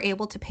that they were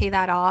able to pay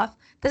that off,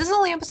 this is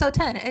only episode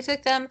 10. It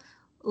took them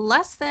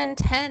less than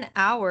 10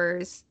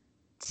 hours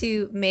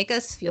to make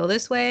us feel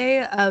this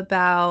way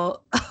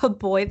about a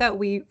boy that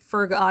we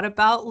forgot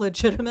about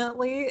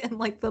legitimately in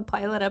like the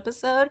pilot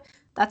episode.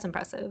 That's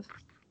impressive.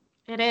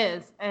 It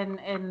is.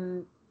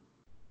 And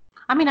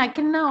I mean, I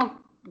can now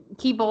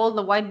keep all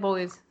the white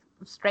boys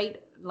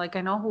straight. Like,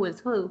 I know who is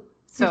who.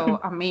 So,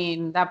 I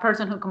mean, that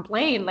person who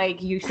complained,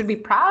 like, you should be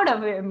proud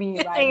of me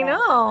right I now.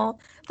 know.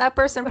 That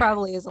person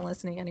probably isn't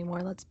listening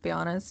anymore, let's be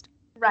honest.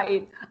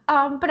 Right.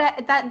 But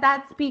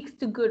that speaks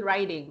to good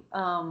writing,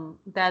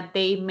 that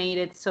they made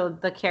it so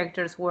the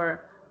characters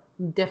were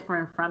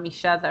different from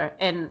each other.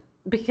 And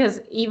because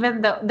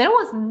even though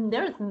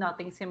there's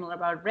nothing similar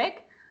about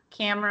Rick,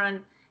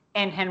 Cameron,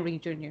 and Henry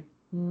Jr.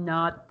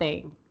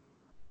 Nothing.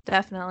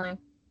 Definitely.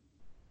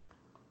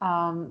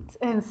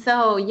 And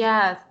so,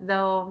 yes,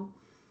 though,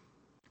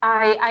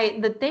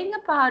 the thing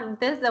about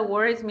this that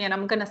worries me, and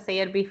I'm gonna say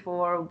it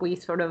before we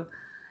sort of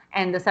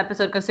end this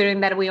episode, considering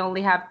that we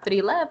only have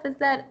 3 left, is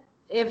that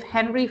if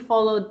Henry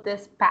followed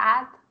this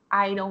path,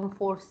 I don't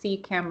foresee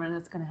Cameron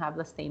is gonna have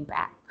the same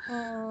path,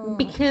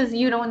 because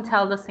you don't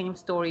tell the same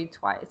story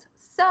twice.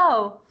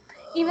 So,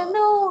 even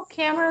though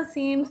Cameron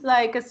seems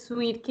like a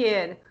sweet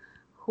kid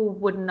who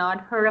would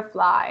not hurt a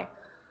fly,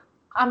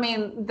 I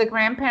mean, the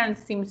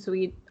grandparents seemed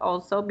sweet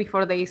also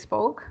before they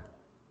spoke.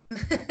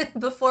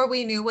 Before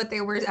we knew what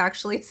they were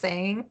actually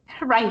saying.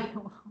 Right.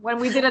 When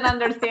we didn't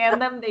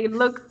understand them, they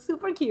looked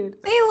super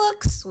cute. They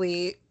look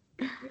sweet.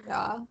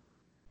 Yeah.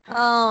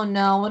 Oh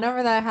no,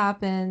 whenever that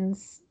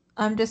happens,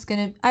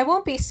 I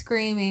won't be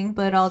screaming,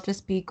 but I'll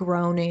just be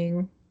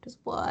groaning. Just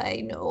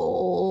why?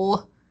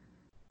 No.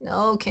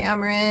 No,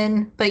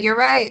 Cameron. But you're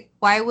right.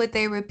 Why would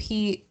they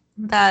repeat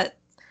that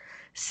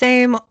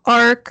same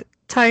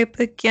archetype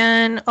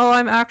again? Oh,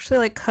 I'm actually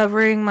like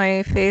covering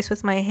my face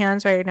with my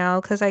hands right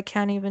now because I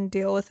can't even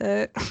deal with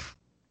it.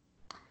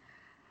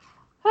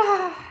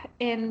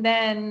 And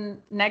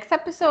then next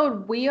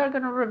episode, we are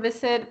going to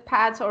revisit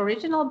Pat's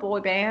original boy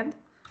band.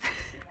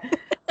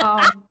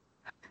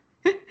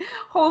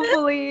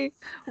 Hopefully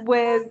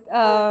with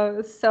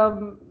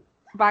some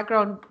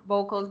background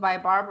vocals by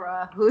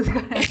Barbara, who's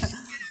going to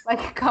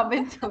like come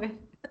into it.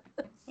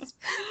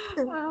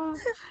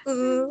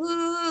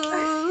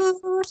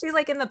 She's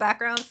like in the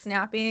background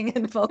snapping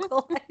and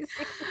vocalizing.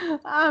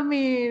 I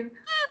mean,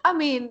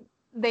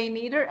 they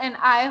need her, and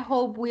I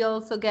hope we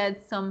also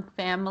get some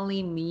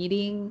family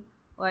meeting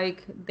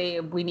like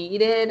we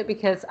needed,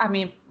 because I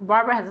mean,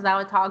 Barbara has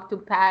now talked to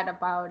Pat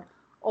about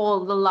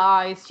all the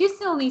lies. She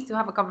still needs to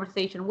have a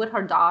conversation with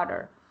her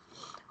daughter,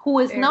 who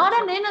is not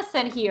an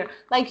innocent here.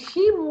 Like,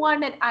 she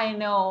wanted, I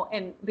know,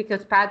 and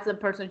because Pat's the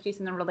person she's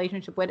in a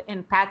relationship with,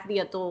 and Pat's the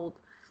adult.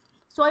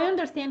 So I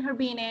understand her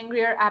being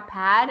angrier at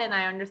Pat, and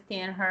I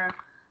understand her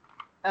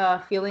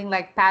feeling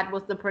like Pat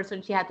was the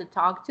person she had to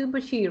talk to,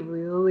 but she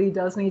really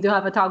does need to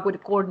have a talk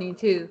with Courtney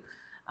too,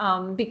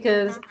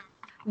 because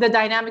the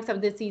dynamics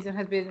of this season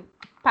has been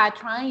Pat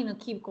trying to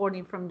keep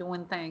Courtney from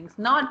doing things,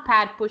 not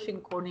Pat pushing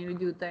Courtney to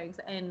do things.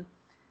 And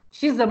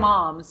she's the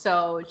mom,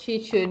 so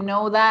she should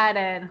know that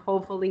and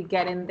hopefully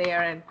get in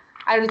there. And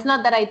it's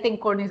not that I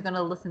think Courtney's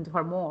gonna listen to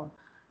her more,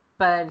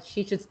 but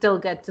she should still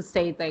get to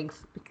say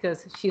things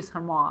because she's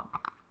her mom.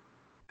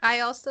 I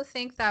also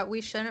think that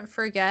we shouldn't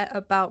forget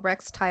about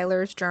Rex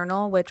Tyler's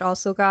journal, which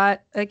also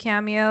got a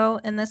cameo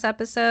in this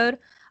episode.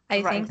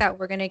 I think that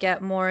we're going to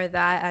get more of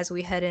that as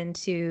we head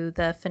into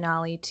the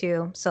finale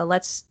too. So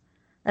let's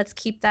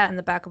keep that in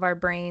the back of our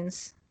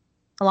brains,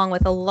 along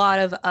with a lot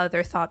of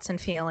other thoughts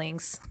and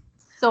feelings.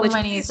 So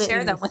many things.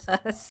 Share them with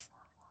us.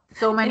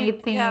 So many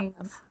things.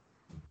 Yeah.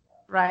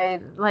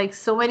 Right? Like,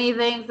 so many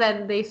things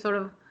that they sort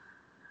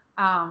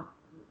of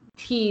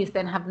teased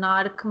and have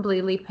not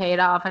completely paid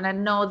off. And I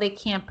know they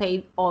can't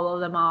pay all of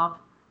them off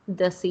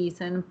this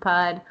season,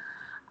 but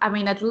I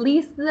mean, at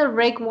least the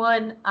Rick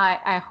one,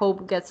 I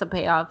hope gets a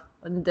payoff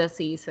this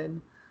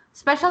season.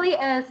 Especially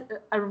as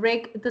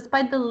Rick,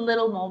 despite the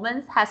little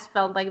moments, has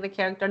felt like the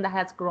character that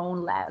has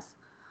grown less.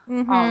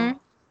 Mm-hmm.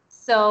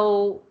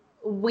 So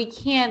we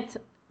can't,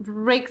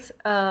 Rick's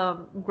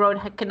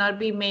growth cannot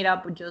be made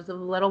up with just of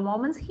little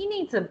moments. He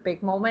needs a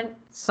big moment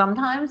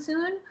sometime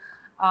soon.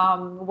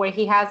 Where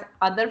he has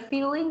other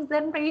feelings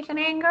than rage and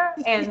anger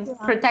and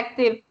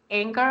protective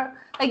anger.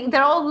 Like,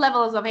 they're all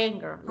levels of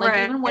anger. Like,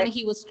 even when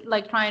he was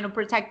like trying to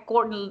protect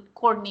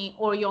Courtney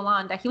or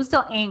Yolanda, he was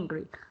still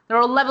angry. There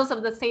are levels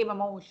of the same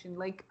emotion.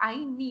 Like, I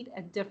need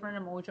a different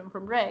emotion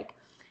from Rick,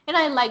 and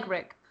I like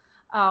Rick.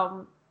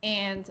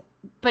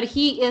 But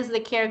he is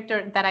the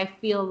character that I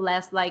feel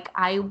less like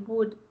I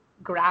would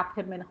grab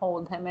him and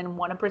hold him and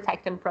want to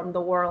protect him from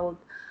the world.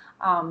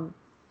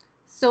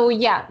 So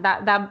yeah,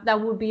 that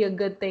would be a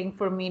good thing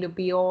for me to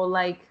be all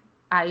like,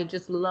 I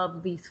just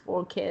love these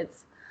 4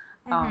 kids,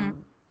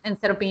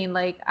 instead of being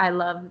like, I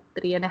love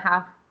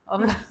 3.5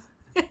 of them.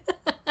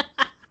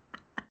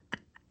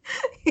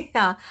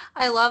 Yeah,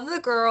 I love the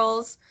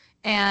girls,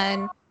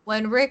 and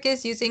when Rick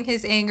is using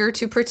his anger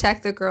to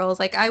protect the girls,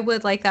 like I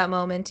would like that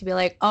moment to be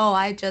like, oh,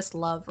 I just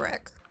love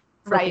Rick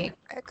for being Right.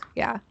 Rick.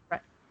 Yeah.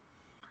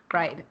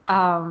 Right.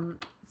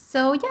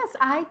 So yes,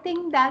 I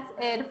think that's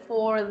it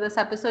for this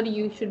episode.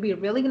 You should be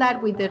really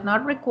glad we did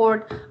not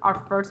record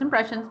our first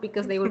impressions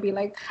because they would be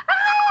like,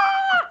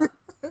 ah!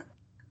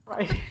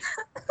 Right.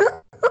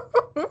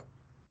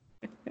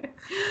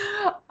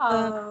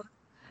 Uh,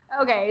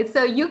 Okay,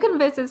 so you can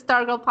visit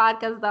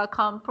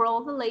stargirlpodcast.com for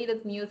all the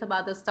latest news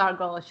about the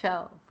Stargirl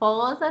show.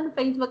 Follow us on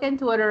Facebook and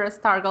Twitter as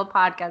Stargirl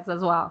Podcast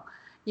as well.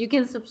 You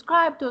can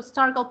subscribe to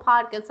Stargirl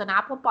Podcast on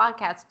Apple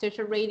Podcasts,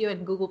 Stitcher Radio,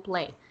 and Google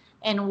Play.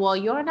 And while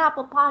you're on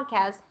Apple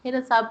Podcasts, hit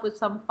us up with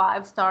some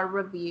 5-star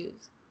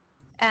reviews.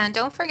 And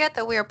don't forget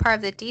that we are part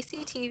of the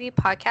DC TV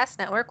Podcast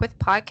Network with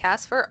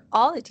podcasts for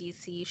all the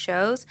DC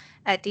shows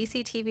at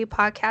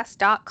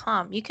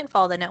dctvpodcast.com. You can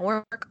follow the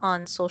network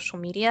on social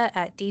media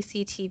at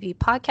DCTV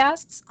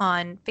Podcasts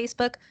on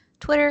Facebook,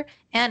 Twitter,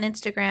 and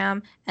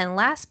Instagram. And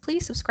last,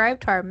 please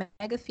subscribe to our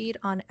mega feed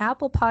on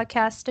Apple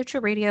Podcasts,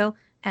 Stitcher Radio,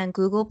 and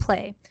Google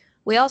Play.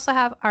 We also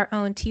have our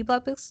own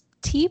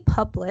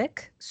TeePublic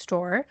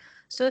store.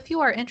 So if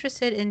you are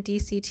interested in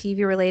DC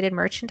TV related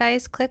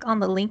merchandise, click on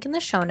the link in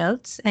the show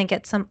notes and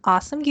get some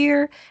awesome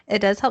gear. It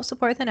does help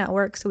support the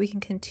network so we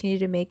can continue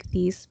to make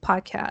these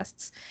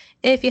podcasts.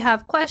 If you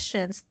have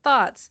questions,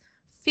 thoughts,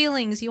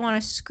 feelings you want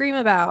to scream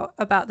about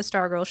the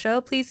Stargirl show,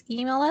 please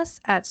email us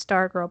at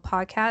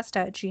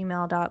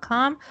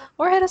stargirlpodcast@gmail.com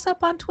or hit us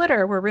up on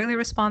Twitter. We're really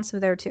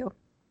responsive there too.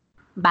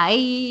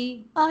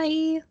 Bye.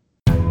 Bye.